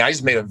 And I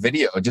just made a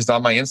video just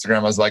on my Instagram.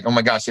 I was like, oh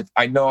my gosh, if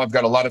I know I've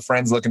got a lot of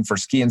friends looking for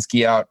ski and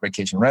ski out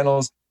vacation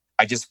rentals.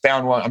 I just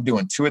found one. I'm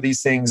doing 2 of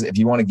these things. If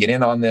you want to get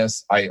in on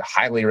this, I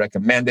highly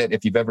recommend it.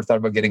 If you've ever thought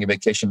about getting a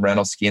vacation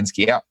rental, ski and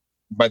ski out.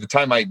 By the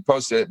time I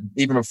posted it,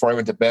 even before I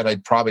went to bed,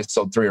 I'd probably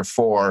sold 3 or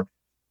 4.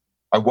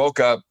 I woke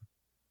up,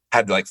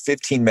 had like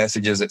 15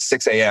 messages at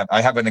 6 a.m.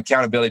 I have an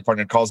accountability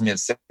partner that calls me at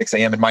 6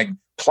 a.m. And my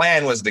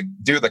plan was to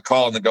do the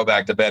call and then go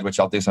back to bed, which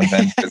I'll do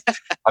sometimes because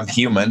I'm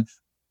human.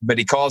 But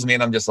he calls me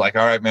and I'm just like,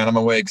 all right, man, I'm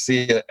awake.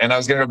 See you. And I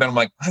was going to go to bed. I'm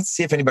like, let's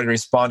see if anybody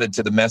responded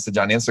to the message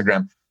on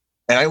Instagram.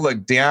 And I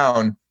look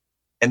down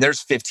and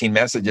there's 15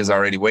 messages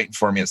already waiting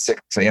for me at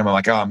 6 a.m. I'm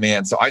like, oh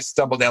man. So I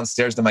stumble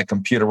downstairs to my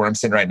computer where I'm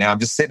sitting right now. I'm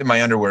just sitting in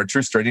my underwear.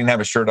 True story. I didn't have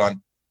a shirt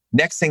on.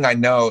 Next thing I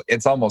know,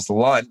 it's almost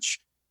lunch.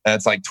 And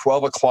it's like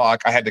 12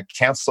 o'clock. I had to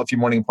cancel a few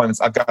morning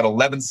appointments. I've got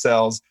 11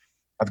 cells.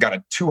 I've got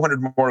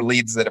 200 more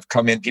leads that have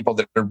come in, people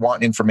that are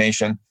wanting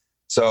information.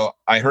 So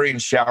I hurry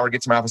and shower,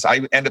 get to my office.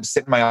 I end up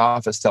sitting in my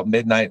office till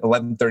midnight,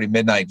 11:30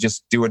 midnight,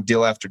 just doing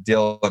deal after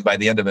deal. And by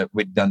the end of it,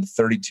 we'd done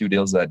 32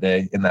 deals that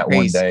day in that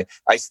one day.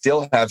 I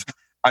still have,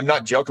 I'm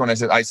not joking when I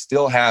said I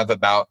still have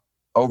about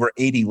over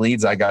 80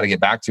 leads I got to get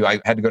back to. I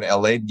had to go to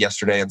LA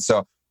yesterday. And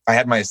so I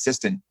had my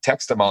assistant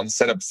text them all and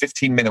set up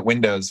 15-minute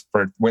windows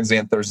for Wednesday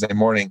and Thursday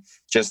morning.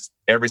 Just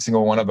every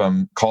single one of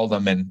them, called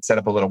them and set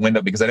up a little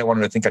window because I didn't want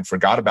them to think I'd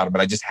forgot about them,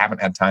 but I just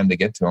haven't had time to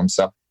get to them.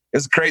 So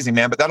it's crazy,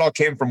 man. But that all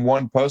came from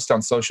one post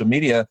on social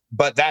media.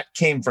 But that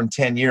came from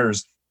 10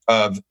 years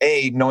of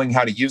knowing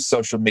how to use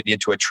social media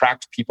to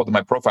attract people to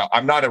my profile.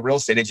 I'm not a real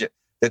estate agent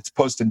that's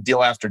posting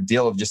deal after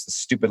deal of just a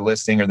stupid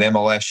listing or the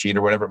MLS sheet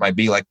or whatever it might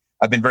be. Like,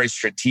 I've been very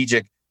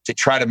strategic to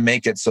try to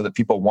make it so that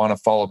people want to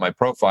follow my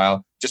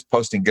profile, just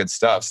posting good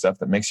stuff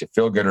that makes you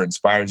feel good or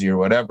inspires you or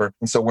whatever.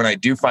 And so when I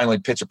do finally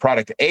pitch a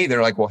product,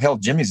 they're like, well, hell,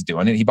 Jimmy's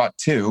doing it. He bought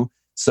 2.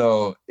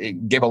 So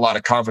it gave a lot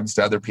of confidence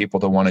to other people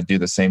to want to do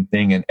the same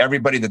thing. And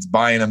everybody that's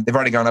buying them, they've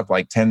already gone up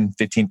like 10,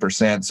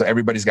 15%. So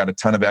everybody's got a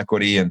ton of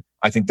equity. And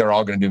I think they're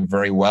all going to do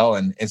very well.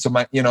 And so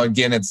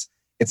again, it's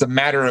a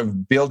matter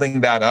of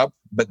building that up,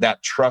 but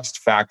that trust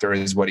factor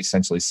is what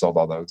essentially sold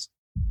all those.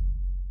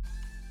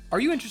 Are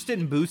you interested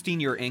in boosting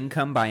your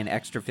income by an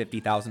extra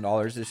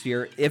 $50,000 this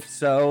year? If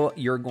so,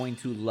 you're going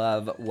to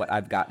love what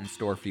I've got in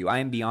store for you. I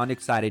am beyond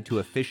excited to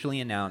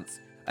officially announce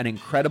an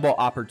incredible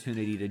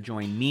opportunity to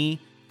join me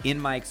in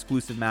my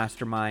exclusive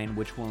mastermind,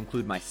 which will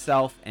include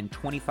myself and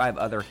 25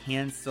 other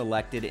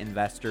hand-selected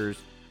investors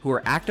who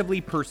are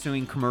actively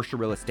pursuing commercial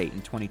real estate in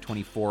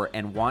 2024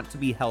 and want to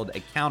be held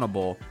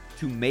accountable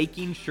to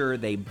making sure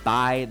they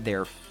buy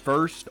their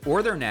first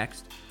or their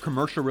next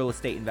commercial real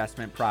estate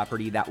investment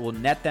property that will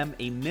net them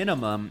a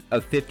minimum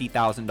of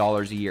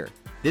 $50,000 a year.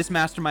 This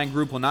mastermind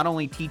group will not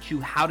only teach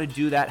you how to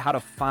do that, how to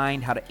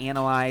find, how to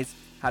analyze,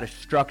 how to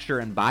structure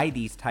and buy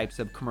these types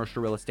of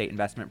commercial real estate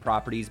investment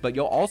properties, but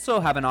you'll also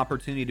have an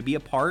opportunity to be a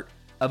part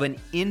of an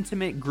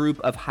intimate group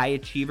of high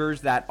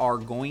achievers that are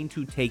going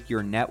to take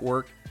your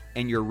network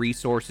and your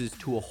resources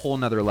to a whole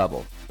nother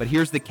level. But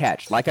here's the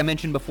catch. Like I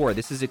mentioned before,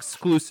 this is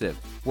exclusive.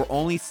 We're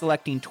only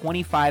selecting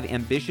 25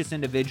 ambitious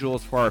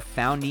individuals for our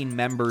founding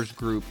members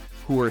group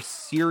who are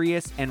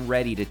serious and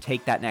ready to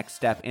take that next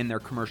step in their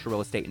commercial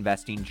real estate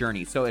investing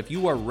journey. So if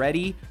you are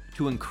ready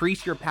to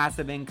increase your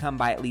passive income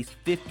by at least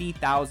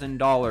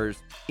 $50,000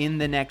 in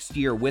the next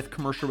year with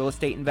commercial real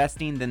estate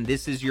investing, then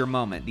this is your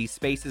moment. These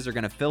spaces are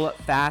going to fill up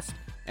fast.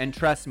 And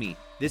trust me,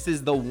 this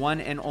is the one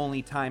and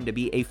only time to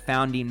be a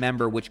founding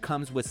member, which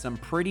comes with some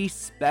pretty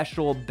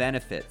special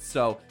benefits.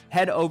 So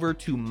head over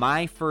to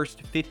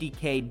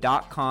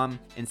myfirst50k.com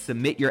and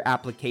submit your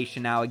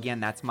application now.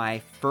 Again, that's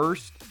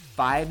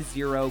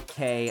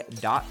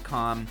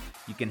myfirst50k.com.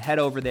 You can head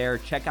over there,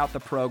 check out the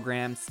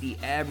program, see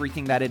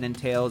everything that it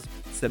entails,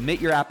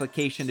 submit your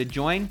application to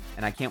join,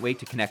 and I can't wait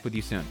to connect with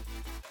you soon.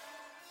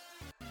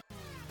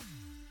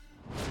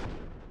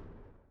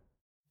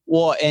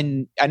 Well,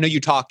 and I know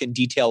you talk in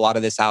detail a lot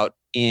of this out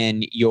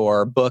in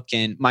your book.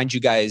 And mind you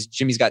guys,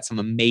 Jimmy's got some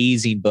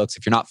amazing books.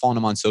 If you're not following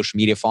him on social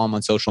media, follow him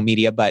on social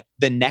media. But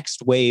the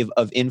next wave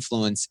of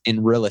influence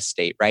in real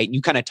estate, right?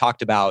 You kind of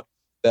talked about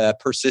the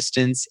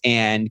persistence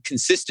and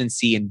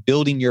consistency in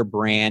building your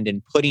brand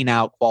and putting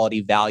out quality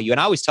value. And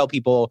I always tell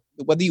people,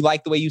 whether you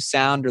like the way you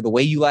sound or the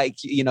way you like,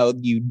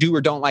 you do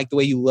or don't like the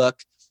way you look,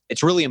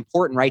 it's really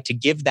important, right? To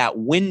give that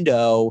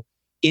window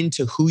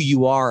into who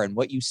you are and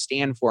what you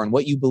stand for and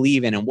what you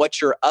believe in and what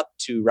you're up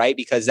to, right?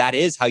 Because that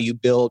is how you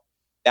build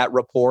that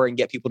rapport and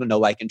get people to know,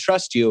 like, and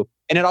trust you.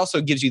 And it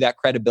also gives you that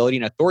credibility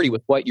and authority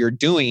with what you're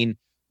doing.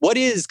 What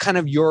is kind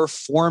of your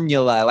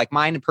formula? Like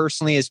mine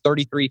personally is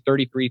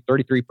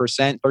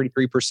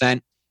 33%.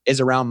 is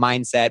around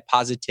mindset,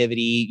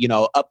 positivity,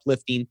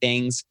 uplifting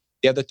things.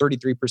 The other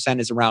 33%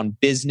 is around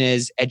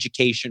business,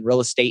 education,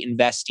 real estate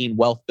investing,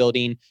 wealth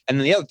building. And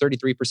then the other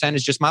 33%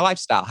 is just my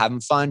lifestyle,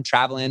 having fun,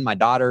 traveling, my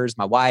daughters,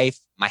 my wife,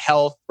 my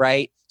health,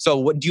 right? So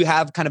what do you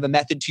have kind of a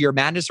method to your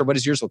madness, or what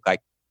does yours look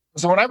like?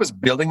 So when I was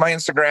building my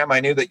Instagram,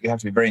 I knew that you have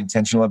to be very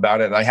intentional about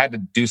it. I had to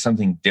do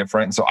something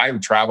different. So I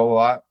would travel a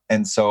lot.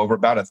 And so over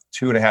about a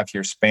 2.5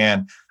 year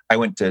span, I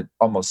went to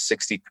almost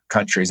 60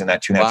 countries in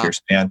that 2.5 year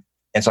span.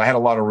 And so I had a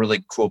lot of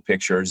really cool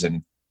pictures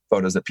and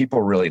photos that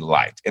people really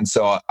liked. And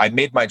so I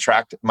made my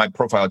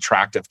profile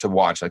attractive to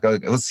watch. Like,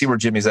 okay, let's see where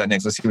Jimmy's at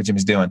next. Let's see what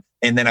Jimmy's doing.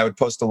 And then I would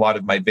post a lot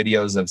of my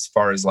videos as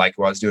far as like,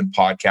 I was doing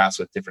podcasts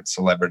with different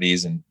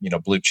celebrities and,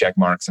 blue check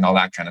marks and all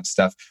that kind of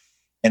stuff.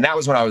 And that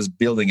was when I was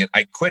building it.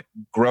 I quit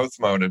growth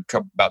mode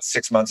about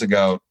 6 months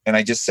ago. And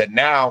I just said,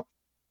 now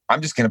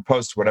I'm just going to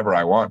post whatever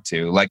I want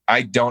to. Like,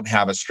 I don't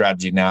have a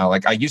strategy now.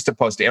 Like, I used to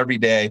post every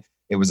day.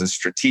 It was a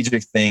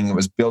strategic thing. It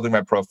was building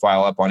my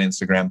profile up on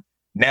Instagram.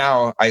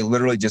 Now I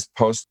literally just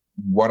post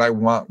what I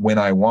want when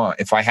I want.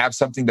 If I have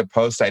something to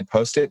post, I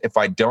post it. If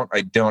I don't,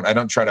 I don't. I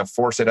don't try to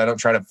force it. I don't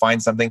try to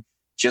find something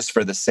just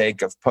for the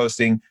sake of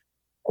posting.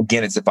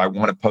 Again, it's if I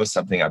want to post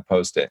something, I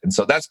post it. And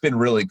so that's been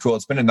really cool.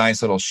 It's been a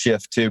nice little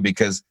shift too,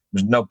 because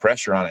there's no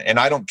pressure on it. And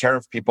I don't care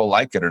if people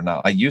like it or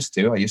not. I used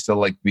to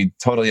like be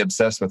totally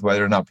obsessed with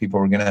whether or not people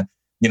were going to,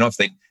 if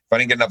I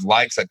didn't get enough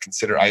likes,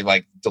 I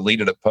like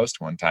deleted a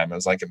post one time. It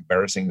was like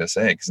embarrassing to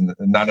say because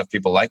not enough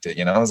people liked it.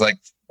 I was like,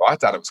 well, I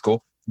thought it was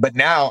cool. But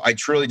now I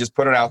truly just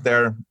put it out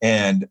there.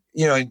 And,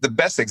 the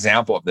best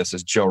example of this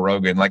is Joe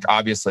Rogan. Like,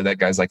 obviously that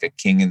guy's like a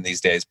king in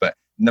these days, but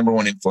number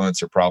one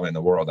influencer probably in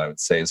the world, I would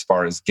say, as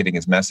far as getting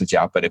his message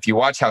out. But if you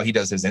watch how he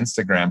does his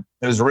Instagram,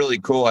 it was really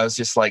cool. I was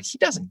just like, he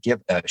doesn't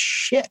give a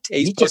shit.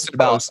 He's posting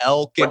about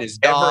elk and his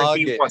dog.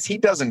 He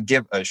doesn't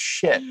give a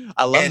shit.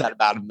 I love that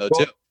about him though,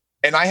 too.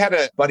 And I had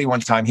a buddy one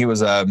time, he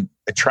was an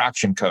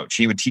attraction coach.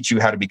 He would teach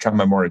you how to become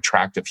a more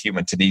attractive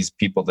human to these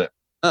people that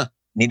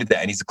needed that.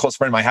 And he's a close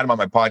friend of mine. I had him on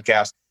my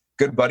podcast,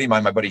 good buddy of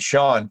mine, my buddy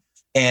Sean.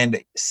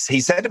 And he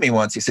said to me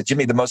once, he said,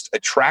 Jimmy, the most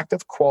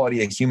attractive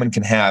quality a human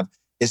can have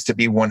is to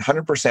be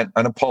 100%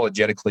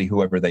 unapologetically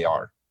whoever they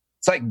are.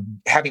 It's like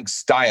having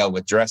style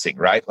with dressing,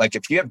 right? Like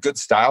if you have good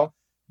style,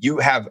 you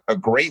have a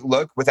great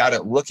look without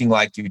it looking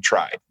like you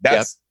tried.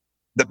 That's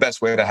the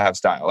best way to have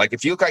style. Like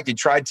if you look like you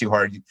tried too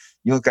hard,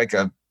 you look like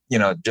a,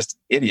 just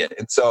an idiot.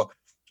 And so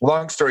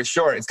long story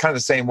short, it's kind of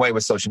the same way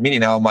with social media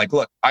now. I'm like,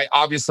 look, I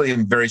obviously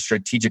am very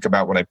strategic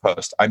about what I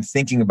post. I'm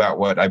thinking about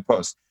what I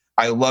post.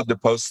 I love to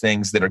post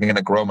things that are going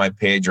to grow my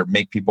page or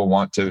make people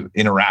want to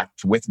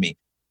interact with me.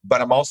 But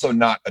I'm also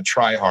not a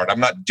try-hard. I'm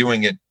not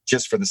doing it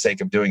just for the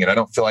sake of doing it. I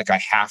don't feel like I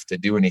have to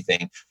do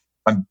anything.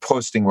 I'm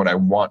posting what I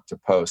want to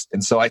post.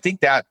 And so I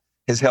think that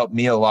has helped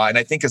me a lot. And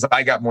I think as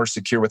I got more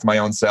secure with my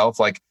own self,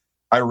 like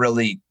I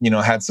really,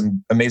 had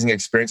some amazing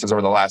experiences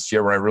over the last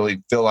year where I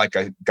really feel like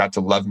I got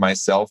to love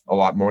myself a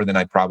lot more than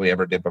I probably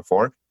ever did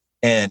before.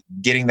 And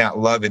getting that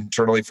love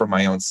internally for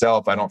my own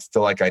self, I don't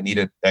feel like I need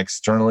it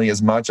externally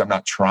as much. I'm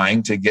not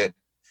trying to get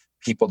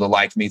people to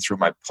like me through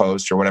my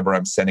post or whatever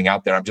I'm sending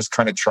out there. I'm just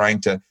kind of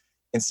trying to,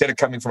 instead of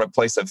coming from a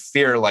place of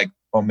fear, like,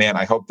 oh man,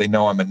 I hope they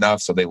know I'm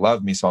enough so they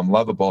love me, so I'm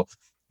lovable.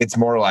 It's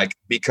more like,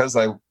 because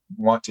I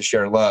want to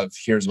share love,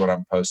 here's what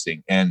I'm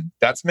posting. And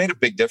that's made a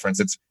big difference.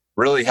 It's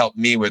really helped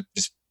me with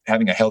just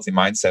having a healthy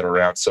mindset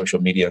around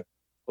social media.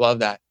 Love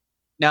that.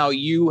 Now,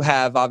 you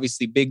have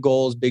obviously big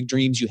goals, big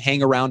dreams. You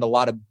hang around a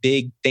lot of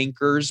big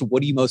thinkers.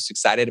 What are you most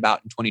excited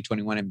about in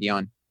 2021 and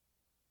beyond?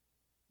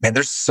 Man,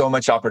 there's so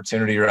much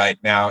opportunity right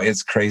now.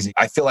 It's crazy.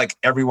 I feel like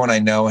everyone I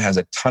know has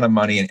a ton of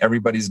money and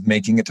everybody's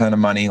making a ton of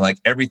money. Like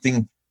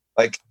everything,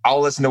 like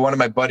I'll listen to one of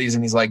my buddies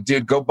and he's like,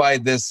 dude, go buy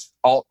this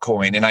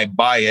altcoin. And I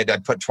buy it. I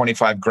put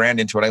 25 grand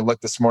into it. I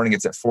looked this morning,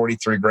 it's at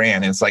 43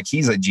 grand. And it's like,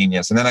 he's a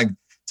genius. And then I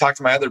talked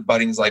to my other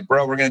buddy and he's like,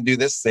 bro, we're going to do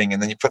this thing.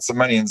 And then you put some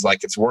money in, it's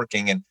like, it's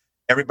working. And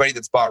everybody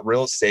that's bought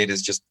real estate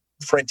is just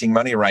printing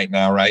money right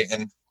now. Right.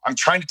 And I'm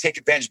trying to take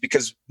advantage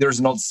because there's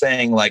an old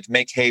saying like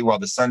make hay while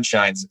the sun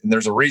shines. And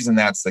there's a reason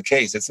that's the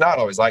case. It's not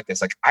always like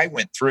this. Like I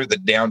went through the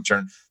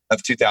downturn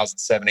of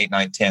 2007, 8,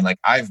 9, 10. Like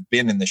I've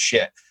been in the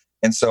shit.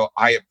 And so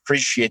I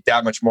appreciate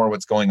that much more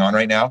what's going on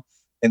right now.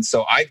 And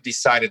so I've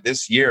decided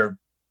this year,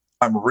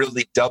 I'm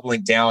really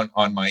doubling down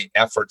on my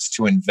efforts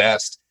to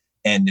invest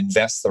and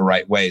invest the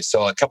right way.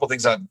 So a couple of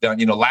things I've done,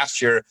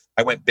 last year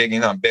I went big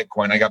in on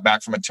Bitcoin. I got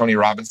back from a Tony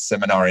Robbins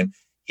seminar and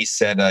he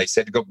said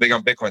to go big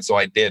on Bitcoin. So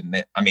I did.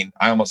 And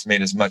I almost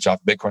made as much off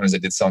Bitcoin as I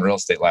did selling real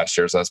estate last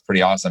year. So that's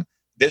pretty awesome.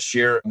 This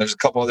year, there's a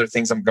couple other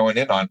things I'm going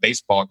in on,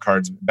 basketball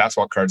cards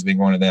being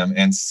one of them,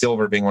 and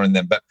silver being one of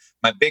them. But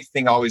my big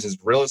thing always is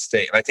real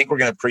estate. And I think we're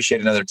going to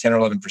appreciate another 10 or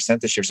 11%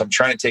 this year. So I'm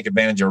trying to take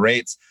advantage of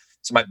rates.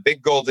 So my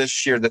big goal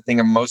this year, the thing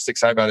I'm most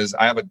excited about is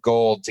I have a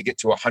goal to get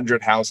to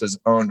 100 houses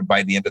owned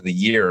by the end of the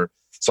year.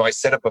 So I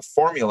set up a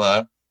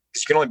formula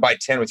because you can only buy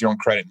 10 with your own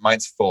credit.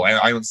 Mine's full.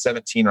 I own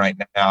 17 right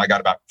now. I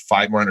got about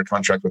 5 more under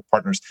contract with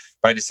partners.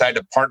 But I decided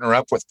to partner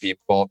up with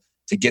people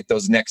to get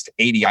those next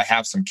 80. I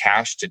have some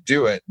cash to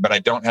do it, but I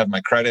don't have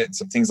my credit and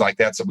some things like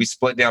that. So we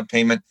split down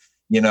payment.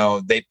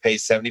 They pay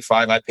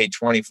 75, I pay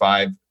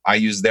 25. I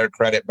use their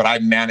credit, but I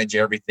manage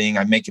everything.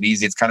 I make it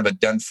easy. It's kind of a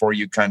done for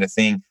you kind of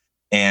thing.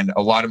 And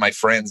a lot of my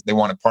friends, they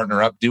want to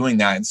partner up doing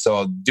that. And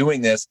so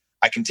doing this,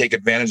 I can take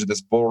advantage of this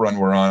bull run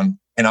we're on.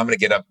 And I'm going to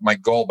get up. My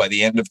goal by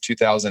the end of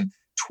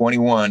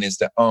 2021 is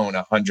to own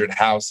 100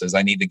 houses.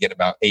 I need to get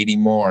about 80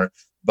 more,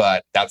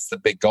 but that's the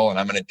big goal and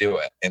I'm going to do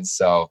it. And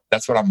so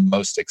that's what I'm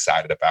most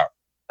excited about.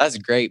 That's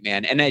great,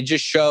 man. And it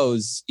just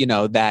shows,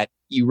 that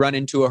you run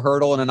into a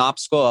hurdle and an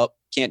obstacle,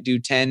 can't do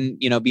 10,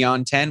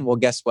 beyond 10. Well,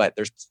 guess what?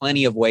 There's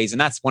plenty of ways. And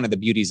that's one of the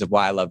beauties of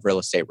why I love real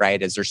estate, right?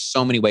 Is there's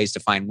so many ways to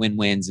find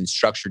win-wins and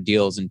structured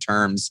deals and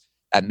terms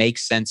that make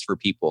sense for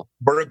people.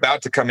 We're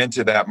about to come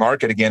into that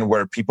market again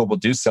where people will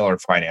do seller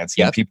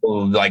financing. Yep.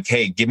 People like,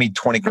 hey, give me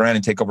 20 grand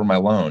and take over my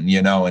loan,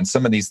 and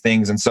some of these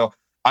things. And so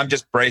I'm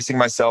just bracing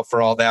myself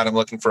for all that. I'm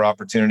looking for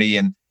opportunity.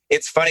 And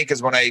it's funny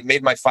because when I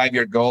made my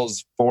 5-year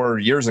goals 4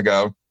 years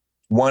ago,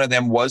 one of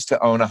them was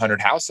to own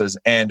 100 houses.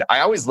 And I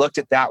always looked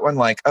at that one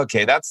like,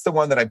 okay, that's the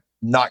one that I'm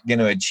not going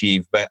to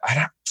achieve. But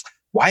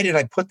why did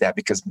I put that?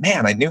 Because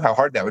man, I knew how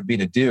hard that would be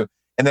to do.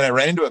 And then I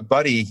ran into a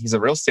buddy, he's a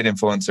real estate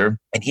influencer,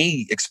 and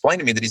he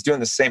explained to me that he's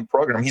doing the same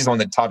program. He's the one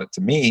that taught it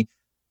to me,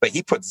 but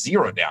he put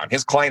zero down.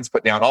 His clients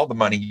put down all the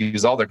money,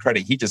 use all their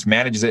credit. He just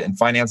manages it and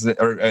finances it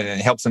or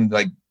helps them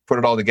like put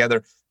it all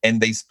together. And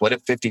they split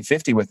it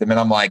 50-50 with him. And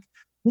I'm like,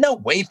 no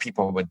way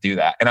people would do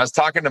that. And I was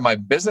talking to my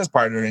business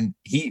partner and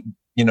he,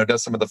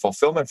 does some of the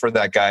fulfillment for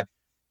that guy.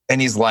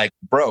 And he's like,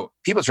 bro,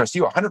 people trust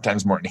you 100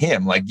 times more than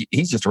him. Like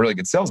he's just a really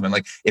good salesman.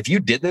 Like if you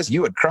did this,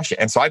 you would crush it.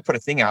 And so I put a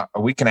thing out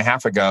a week and a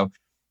half ago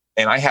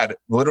and I had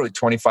literally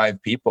 25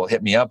 people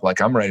hit me up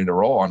like, I'm ready to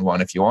roll on one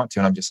if you want to.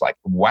 And I'm just like,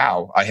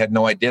 wow, I had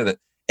no idea that.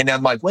 And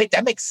I'm like, wait,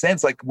 that makes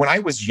sense. Like when I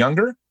was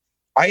younger,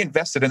 I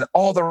invested in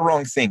all the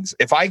wrong things.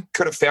 If I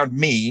could have found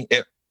me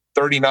at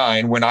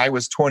 39 when I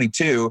was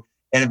 22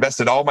 and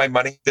invested all my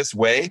money this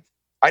way,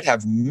 I'd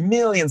have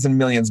millions and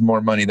millions more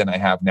money than I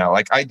have now.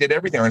 Like I did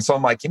everything. And so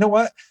I'm like, you know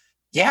what?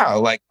 Yeah,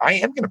 like I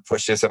am going to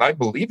push this and I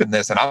believe in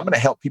this and I'm going to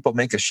help people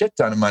make a shit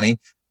ton of money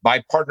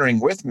by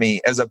partnering with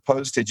me as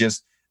opposed to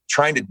just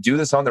trying to do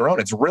this on their own.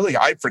 It's really,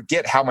 I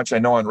forget how much I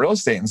know on real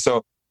estate. And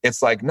so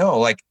it's like, no,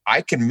 like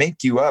I can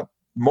make you up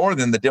more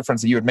than the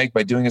difference that you would make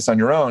by doing this on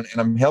your own.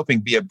 And I'm helping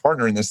be a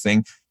partner in this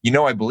thing.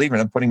 I believe in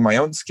it. I'm putting my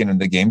own skin in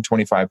the game,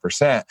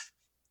 25%.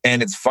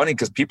 And it's funny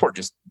because people are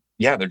just,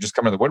 they're just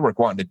coming to the woodwork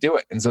wanting to do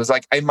it. And so it's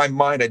like in my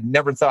mind, I'd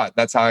never thought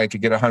that's how I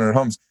could get 100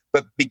 homes.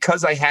 But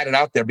because I had it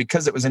out there,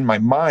 because it was in my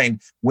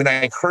mind, when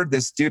I heard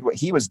this dude, what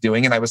he was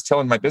doing, and I was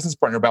telling my business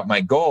partner about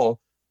my goal,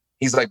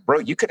 he's like, bro,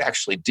 you could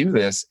actually do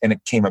this. And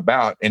it came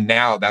about. And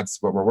now that's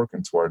what we're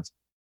working towards.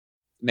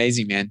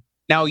 Amazing, man.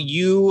 Now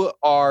you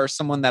are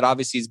someone that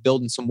obviously is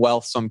building some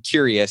wealth. So I'm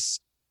curious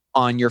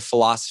on your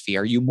philosophy.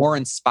 Are you more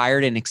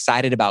inspired and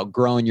excited about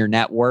growing your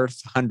net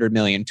worth, $100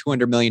 million,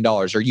 $200 million?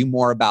 Are you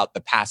more about the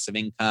passive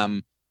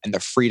income and the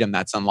freedom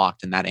that's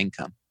unlocked in that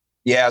income?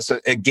 Yeah. So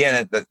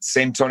again, the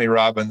same Tony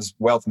Robbins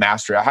Wealth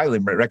Mastery, I highly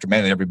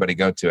recommend that everybody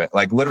go to it.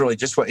 Like literally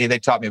just what they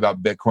taught me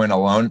about Bitcoin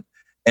alone.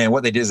 And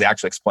what they did is they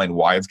actually explained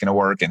why it's going to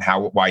work and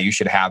why you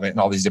should have it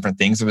and all these different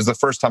things. It was the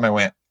first time I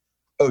went,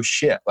 oh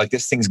shit, like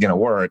this thing's going to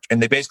work. And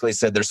they basically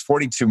said there's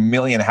 42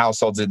 million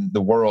households in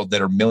the world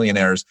that are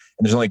millionaires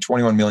and there's only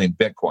 21 million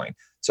Bitcoin.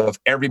 So if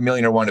every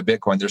millionaire wanted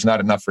Bitcoin, there's not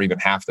enough for even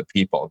half the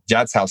people.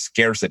 That's how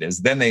scarce it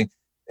is. Then they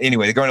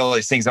go into all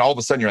these things and all of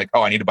a sudden you're like,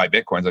 oh, I need to buy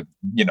Bitcoins,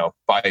 like,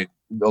 buy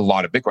a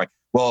lot of Bitcoin.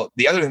 Well,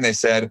 the other thing they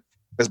said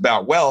is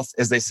about wealth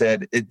is they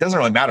said, it doesn't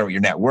really matter what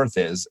your net worth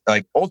is.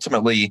 Like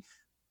ultimately,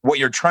 what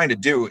you're trying to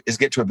do is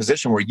get to a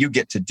position where you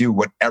get to do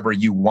whatever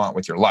you want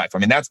with your life. I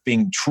mean, that's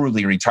being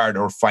truly retired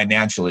or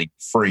financially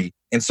free.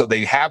 And so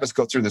they have us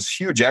go through this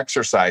huge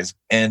exercise.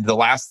 And the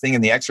last thing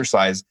in the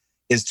exercise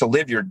is to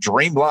live your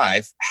dream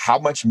life. How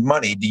much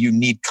money do you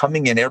need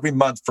coming in every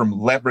month from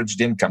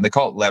leveraged income? They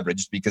call it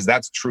leveraged because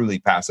that's truly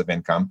passive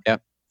income.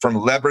 Yep. From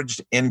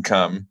leveraged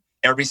income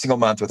every single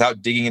month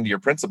without digging into your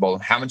principal,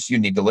 how much do you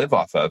need to live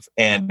off of?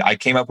 And I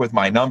came up with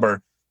my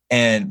number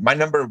and my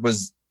number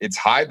it's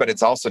high, but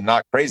it's also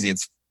not crazy.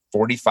 It's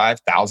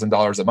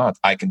 $45,000 a month.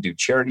 I can do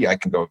charity. I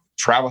can go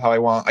travel how I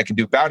want. I can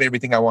do about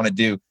everything I want to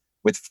do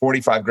with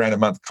 45 grand a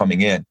month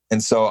coming in.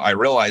 And so I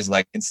realized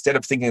like, instead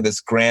of thinking of this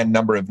grand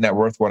number of net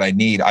worth, what I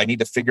need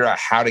to figure out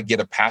how to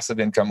get a passive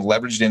income,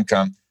 leveraged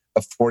income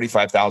of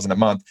 45,000 a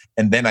month.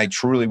 And then I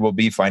truly will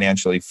be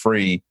financially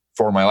free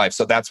for my life.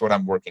 So that's what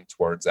I'm working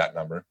towards, that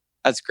number.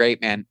 That's great,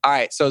 man. All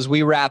right. So as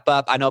we wrap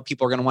up, I know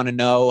people are going to want to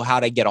know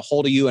how to get a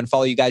hold of you and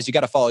follow you guys. You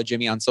got to follow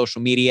Jimmy on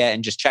social media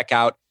and just check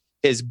out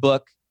his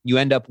book, You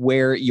End Up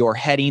Where You're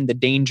Heading, The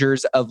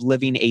Dangers of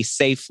Living a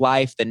Safe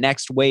Life, the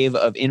next wave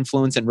of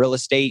influence in real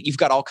estate. You've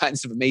got all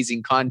kinds of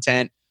amazing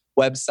content,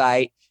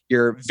 website.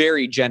 You're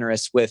very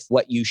generous with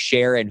what you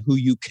share and who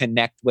you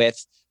connect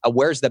with.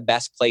 Where's the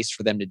best place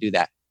for them to do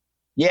that?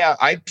 Yeah,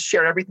 I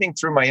share everything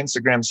through my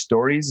Instagram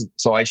stories.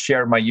 So I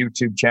share my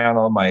YouTube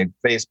channel, my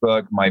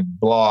Facebook, my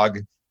blog,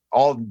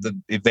 all the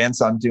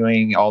events I'm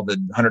doing, all the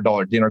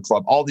 $100 dinner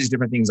club, all these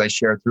different things I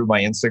share through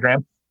my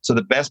Instagram. So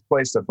the best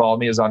place to follow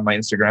me is on my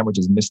Instagram, which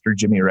is Mr.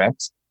 Jimmy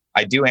Rex.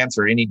 I do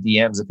answer any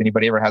DMs. If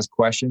anybody ever has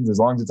questions, as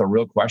long as it's a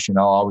real question,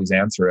 I'll always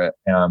answer it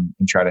and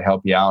try to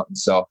help you out. And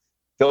so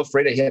feel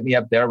free to hit me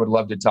up there. Would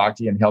love to talk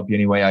to you and help you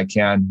any way I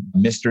can.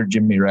 Mr.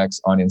 Jimmy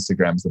Rex on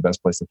Instagram is the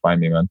best place to find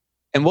me, man.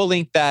 And we'll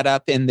link that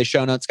up in the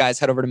show notes, guys.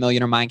 Head over to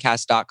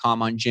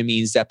millionairemindcast.com on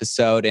Jimmy's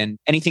episode, and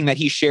anything that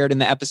he shared in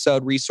the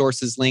episode,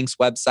 resources, links,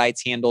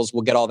 websites, handles,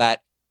 we'll get all that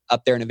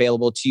up there and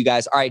available to you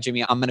guys. All right,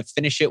 Jimmy, I'm going to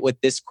finish it with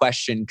this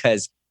question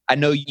because I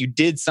know you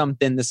did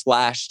something this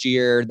last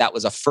year that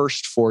was a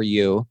first for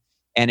you,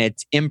 and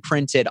it's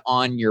imprinted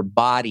on your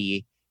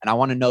body. And I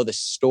want to know the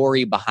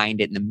story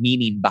behind it and the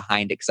meaning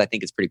behind it because I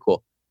think it's pretty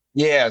cool.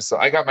 Yeah. So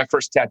I got my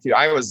first tattoo.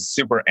 I was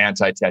super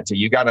anti-tattoo.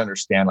 You got to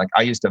understand, like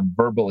I used to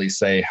verbally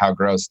say how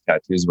gross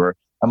tattoos were.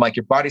 I'm like,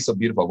 your body's so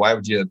beautiful. Why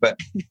would you? But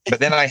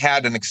then I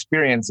had an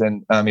experience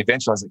and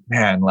eventually I was like,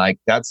 man, like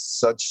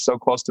that's so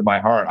close to my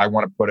heart. I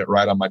want to put it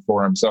right on my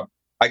forearm. So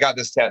I got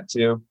this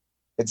tattoo.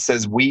 It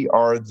says, "We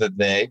are the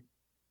they."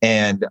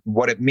 And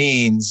what it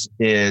means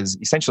is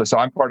essentially, so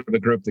I'm part of a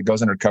group that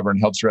goes undercover and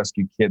helps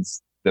rescue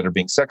kids that are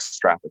being sex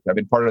trafficked. I've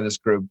been part of this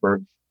group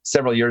for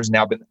several years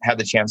now, had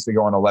the chance to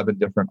go on 11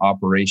 different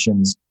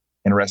operations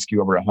and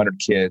rescue over 100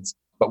 kids.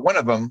 But one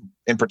of them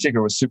in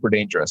particular was super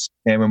dangerous.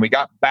 And when we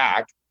got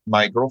back,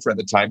 my girlfriend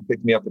at the time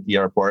picked me up at the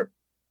airport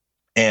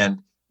and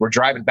we're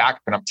driving back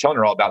and I'm telling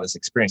her all about this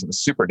experience. It was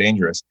super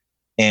dangerous.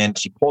 And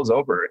she pulls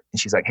over and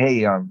she's like,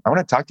 "Hey, I want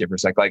to talk to you for a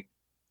sec. Like,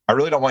 I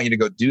really don't want you to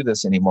go do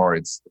this anymore.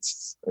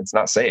 It's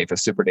not safe.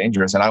 It's super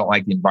dangerous. And I don't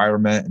like the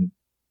environment." And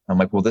I'm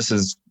like, "Well, this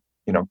is,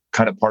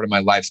 kind of part of my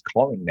life's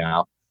calling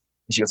now."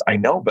 And she goes, "I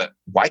know, but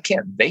why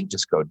can't they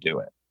just go do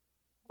it?"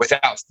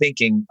 Without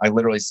thinking, I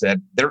literally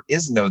said, "There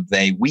is no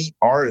they. We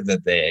are the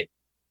they."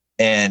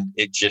 And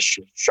it just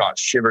shot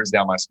shivers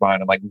down my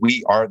spine. I'm like,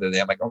 "We are the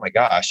they." I'm like, "Oh my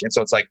gosh." And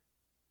so it's like,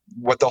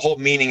 what the whole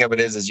meaning of it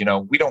is,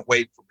 we don't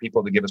wait for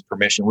people to give us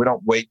permission. We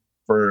don't wait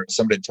for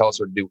somebody to tell us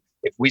what to do.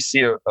 If we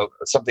see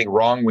something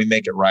wrong, we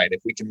make it right.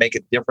 If we can make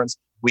a difference,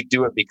 we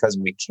do it because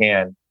we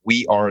can.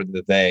 We are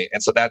the they.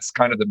 And so that's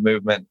kind of the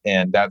movement.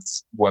 And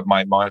that's what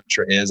my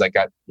mantra is. I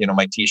got,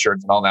 my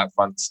t-shirts and all that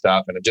fun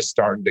stuff. And I'm just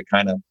starting to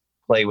kind of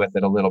play with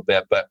it a little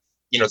bit. But,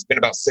 it's been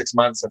about 6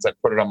 months since I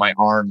put it on my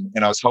arm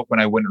and I was hoping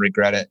I wouldn't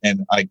regret it.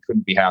 And I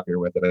couldn't be happier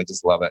with it. I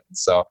just love it. And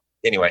so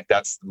anyway,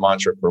 that's the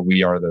mantra for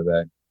We Are the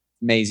They.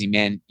 Amazing,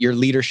 man. Your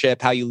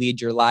leadership, how you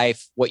lead your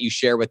life, what you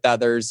share with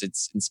others.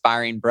 It's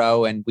inspiring,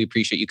 bro. And we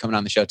appreciate you coming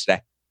on the show today.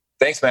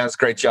 Thanks, man. It's a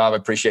great job. I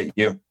appreciate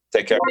you.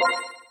 Take care.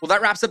 Well,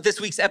 that wraps up this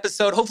week's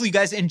episode. Hopefully you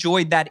guys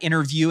enjoyed that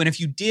interview. And if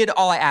you did,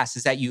 all I ask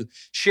is that you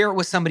share it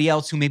with somebody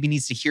else who maybe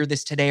needs to hear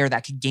this today or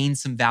that could gain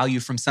some value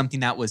from something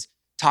that was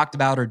talked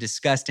about or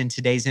discussed in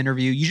today's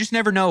interview. You just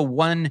never know.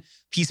 One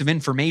piece of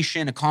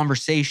information, a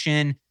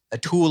conversation, a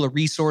tool, a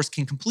resource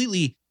can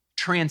completely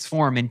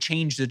transform and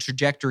change the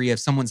trajectory of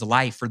someone's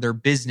life or their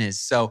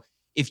business. So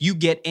if you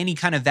get any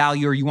kind of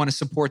value or you want to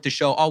support the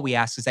show, all we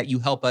ask is that you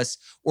help us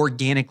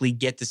organically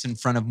get this in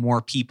front of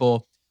more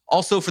people.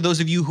 Also, for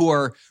those of you who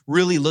are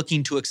really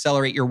looking to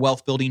accelerate your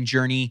wealth building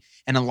journey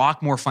and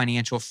unlock more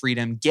financial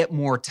freedom, get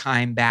more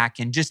time back,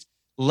 and just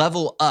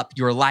level up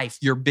your life,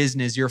 your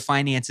business, your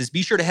finances,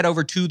 be sure to head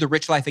over to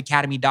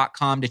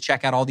therichlifeacademy.com to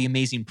check out all the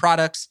amazing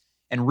products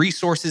and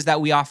resources that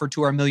we offer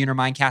to our Millionaire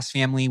Mindcast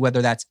family,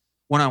 whether that's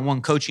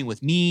one-on-one coaching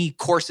with me,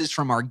 courses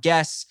from our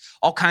guests,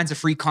 all kinds of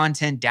free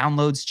content,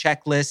 downloads,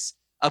 checklists,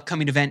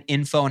 upcoming event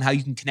info, and how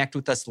you can connect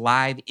with us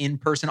live in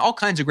person, all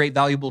kinds of great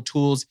valuable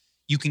tools.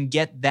 You can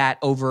get that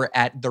over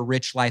at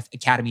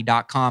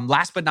therichlifeacademy.com.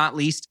 Last but not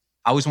least,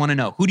 I always want to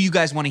know, who do you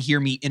guys want to hear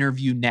me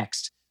interview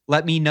next?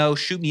 Let me know.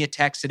 Shoot me a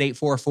text at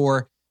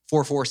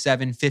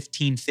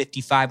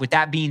 844-447-1555. With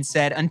that being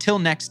said, until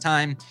next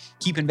time,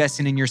 keep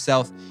investing in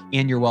yourself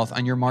and your wealth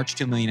on your march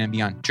to $1 million and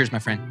beyond. Cheers, my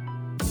friend.